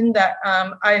collection, that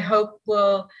I hope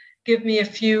will give me a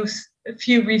few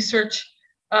research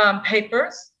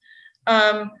papers.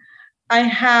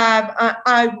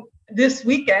 This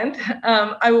weekend,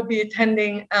 I will be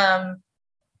attending,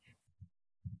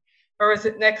 or is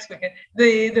it next weekend?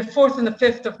 The 4th and the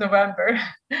 5th of November.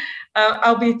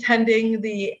 I'll be attending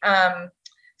the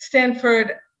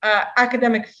Stanford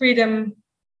Academic Freedom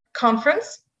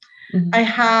Conference. I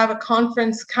have a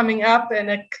conference coming up in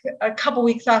a couple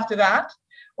weeks after that,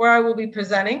 where I will be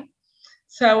presenting.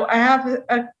 So I have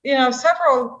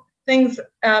several things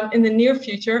in the near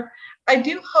future. I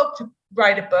do hope to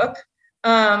write a book,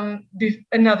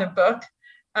 another book.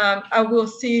 I will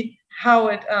see how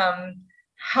it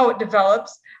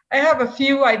develops. I have a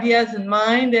few ideas in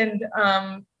mind, and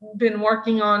been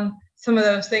working on some of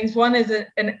those things. One is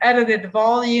an edited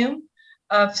volume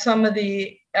of some of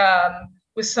the,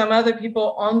 with some other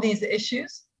people on these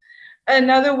issues.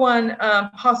 Another one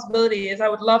possibility is I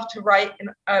would love to write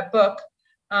a book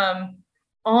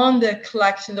on the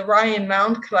collection, the Ryan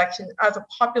Mound collection, as a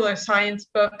popular science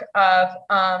book of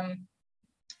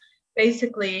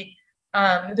basically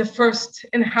the first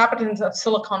inhabitants of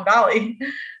Silicon Valley,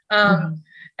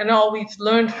 and all we've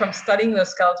learned from studying those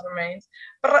skeletal remains.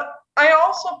 But I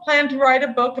also plan to write a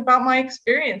book about my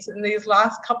experience in these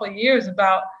last couple of years,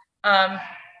 about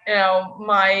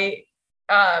my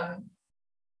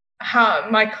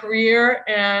career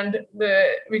and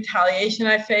the retaliation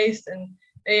I faced, and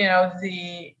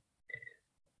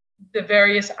the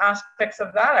various aspects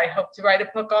of that. I hope to write a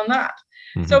book on that.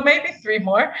 Mm-hmm. So maybe 3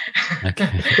 more. Okay.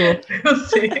 Cool. We'll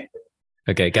see.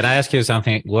 Okay, can I ask you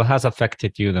something? What has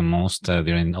affected you the most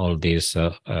during all this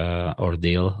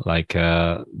ordeal? Like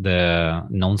the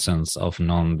nonsense of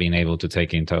not being able to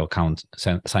take into account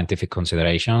scientific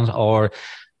considerations, or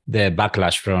the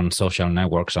backlash from social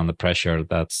networks on the pressure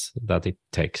that it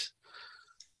takes?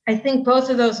 I think both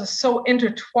of those are so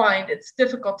intertwined. It's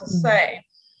difficult to say.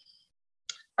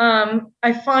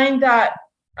 I find that,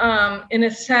 in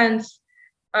a sense,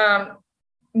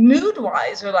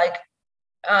 mood-wise, or like,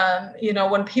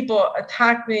 when people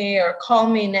attack me or call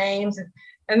me names,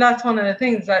 and that's one of the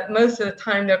things that most of the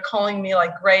time they're calling me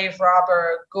like grave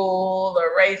robber, ghoul,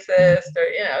 or racist,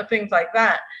 or things like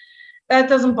that. That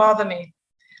doesn't bother me.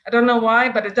 I don't know why,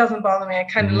 but it doesn't bother me. I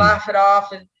kind of laugh it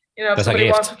off, and if that's somebody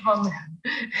wants to call me,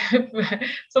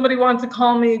 somebody wants to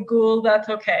call me a ghoul, that's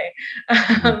okay.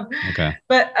 Okay.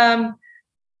 But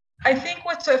I think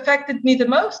what's affected me the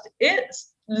most is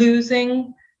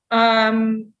losing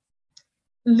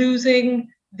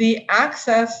the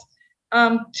access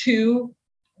to,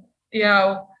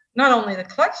 not only the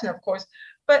collection, of course,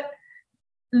 but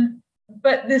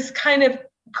this kind of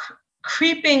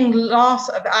creeping loss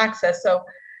of access. So,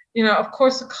 of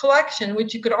course, the collection,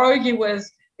 which you could argue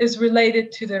is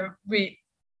related to the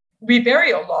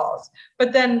reburial laws,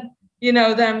 but then,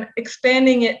 them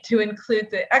expanding it to include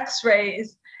the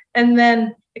X-rays, and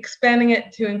then expanding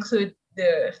it to include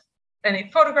any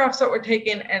photographs that were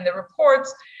taken and the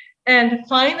reports. And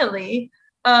finally,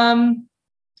 and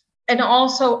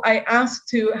also I asked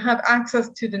to have access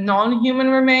to the non-human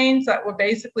remains that were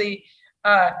basically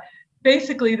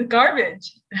the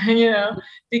garbage,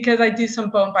 because I do some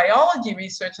bone biology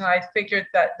research, and I figured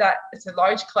that it's a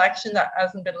large collection that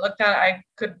hasn't been looked at. I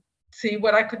could see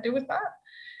what I could do with that.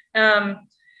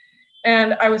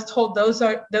 And I was told those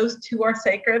 2 are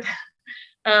sacred.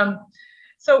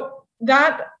 So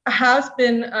that has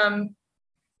been,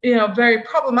 very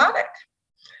problematic.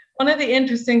 One of the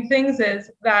interesting things is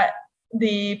that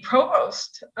the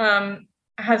provost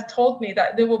has told me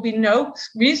that there will be no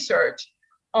research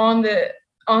on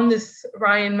this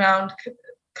Ryan Mound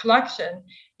collection,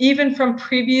 even from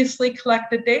previously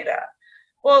collected data.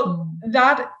 Well,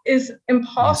 that is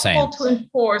impossible to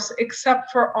enforce,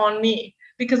 except for on me,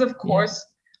 because of course,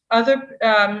 other,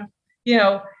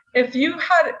 if you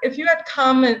had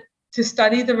come to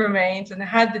study the remains and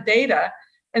had the data,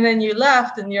 and then you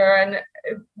left, and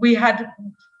we had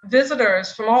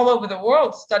visitors from all over the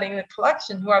world studying the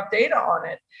collection who have data on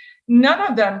it. None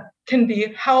of them can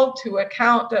be held to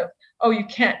account of, you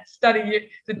can't study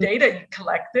the data you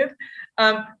collected,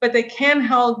 but they can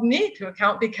hold me to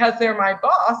account because they're my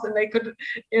boss, and they could,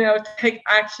 take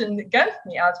action against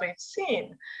me, as we've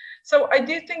seen. So I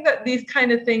do think that these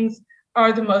kind of things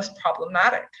are the most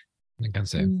problematic. I can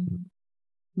say.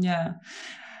 Yeah.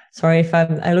 Sorry if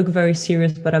I look very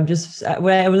serious, but I'm just,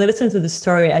 when I listen to the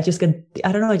story, I just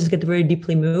get very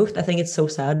deeply moved. I think it's so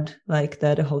sad, like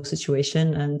the whole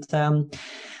situation. And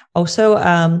also,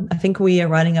 I think we are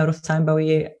running out of time, but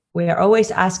we are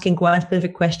always asking one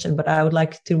specific question, but I would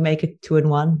like to make it 2 in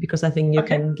 1, because I think you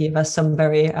can give us some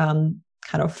very kind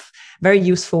of very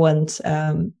useful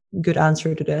and good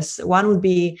answer to this. One would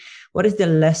be, what is the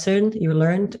lesson you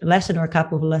learned, or a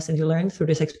couple of lessons you learned through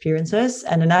these experiences?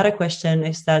 And another question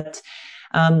is that,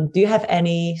 do you have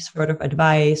any sort of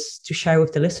advice to share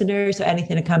with the listeners, or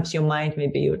anything that comes to your mind,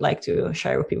 maybe you would like to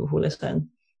share with people who listen?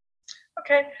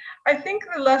 Okay. I think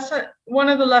one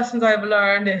of the lessons I've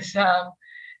learned is and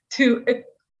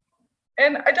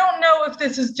I don't know if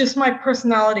this is just my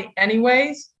personality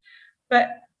anyways, but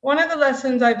one of the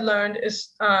lessons I've learned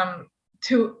is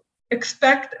to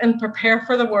expect and prepare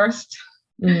for the worst,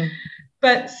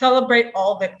 but celebrate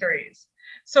all victories.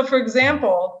 So, for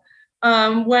example,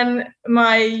 when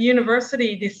my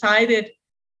university decided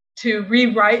to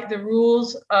rewrite the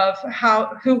rules of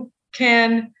who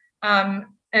can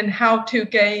and how to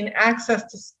gain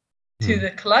access to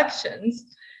the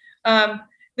collections,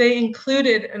 they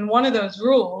included in one of those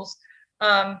rules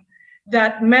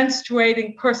that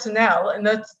menstruating personnel, and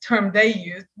that's the term they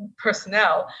use,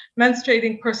 personnel,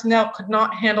 menstruating personnel could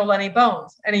not handle any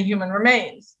bones, any human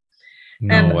remains.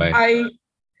 No way. I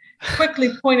quickly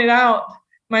pointed out,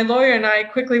 my lawyer and I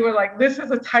quickly were like, this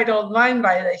is a Title IX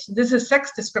violation. This is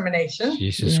sex discrimination.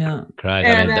 Jesus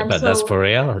Christ. But that's for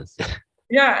real?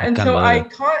 Yeah, and so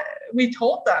we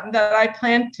told them that I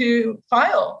planned to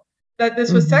file that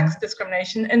this was sex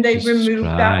discrimination, and they removed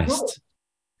that rule.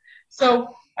 So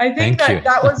I think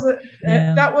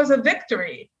that was a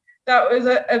victory, that was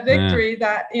a victory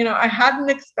that, I hadn't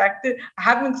expected. I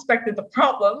hadn't expected the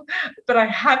problem, but I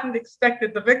hadn't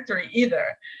expected the victory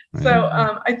either. So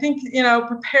I think,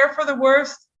 prepare for the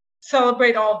worst,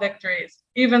 celebrate all victories,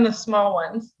 even the small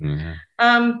ones.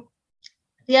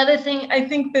 The other thing, I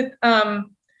think that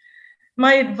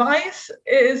my advice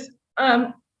is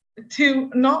to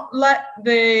not let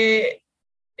the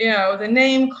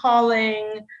name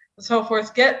calling and so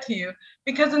forth get to you,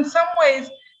 because in some ways,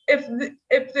 if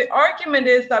the argument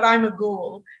is that I'm a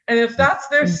ghoul, and if that's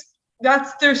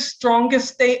their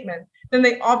strongest statement, then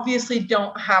they obviously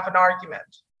don't have an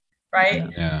argument, right?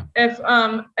 Yeah.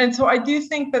 And so I do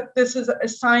think that this is a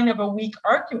sign of a weak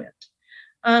argument.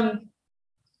 I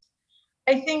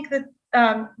think that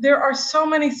there are so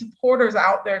many supporters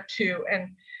out there too,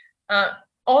 and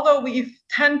although we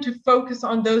tend to focus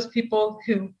on those people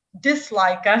who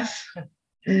dislike us,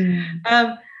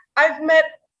 I've met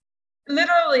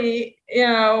literally,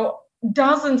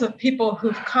 dozens of people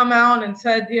who've come out and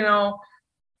said,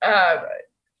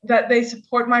 that they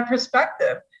support my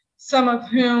perspective, some of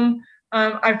whom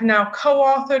I've now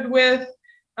co-authored with,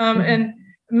 and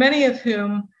many of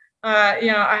whom,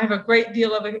 I have a great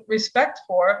deal of respect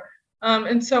for.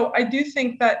 And so I do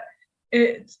think that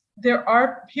there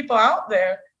are people out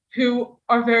there who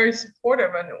are very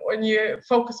supportive, and when you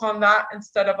focus on that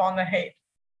instead of on the hate.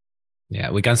 Yeah,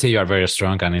 we can see you are very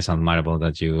strong, and it's admirable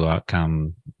that you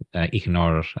can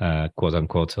ignore, quote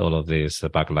unquote, all of this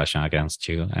backlash against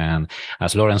you. And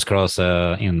as Lawrence Cross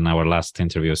in our last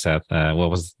interview said,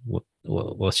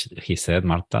 what he said,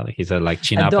 Marta? He said, like,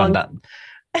 chin up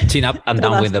and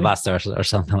down with the bastards, or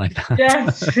something like that.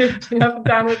 Yes, chin up and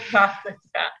down with the bastards.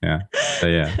 Yeah. So,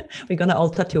 yeah. We're gonna all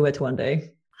tattoo it one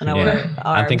day.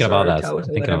 I'm thinking about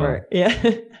that.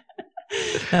 Yeah.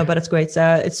 No, but it's great.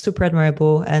 It's super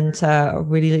admirable, and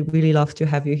really, really love to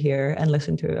have you here and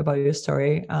listen to about your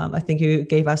story. I think you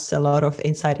gave us a lot of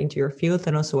insight into your field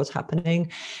and also what's happening.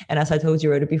 And as I told you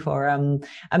already before,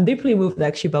 I'm deeply moved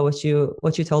actually by what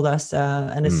you told us,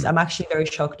 and I'm actually very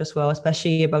shocked as well,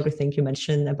 especially about the thing you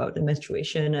mentioned about the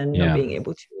menstruation and not being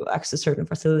able to access certain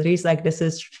facilities. Like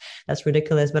that's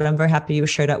ridiculous. But I'm very happy you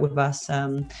shared that with us,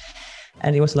 and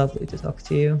it was lovely to talk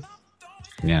to you.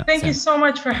 Yeah. Thank you so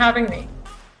much for having me.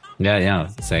 Yeah,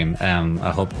 same.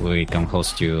 I hope we can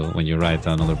host you when you write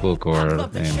another book or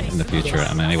in the future.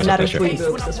 I mean, it was a pleasure. 3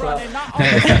 books as well.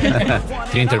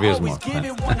 3 interviews more.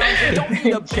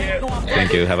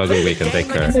 Thank you. Have a good week and take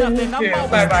care.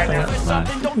 Bye-bye now.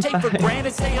 Don't take for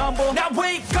granted, stay humble. Now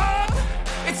wake up!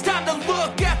 It's time to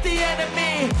look at the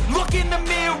enemy. Look in the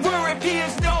mirror if he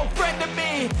is no friend to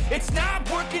me. It's not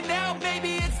working out,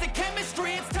 maybe it's the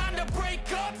chemistry. It's time to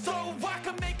break up.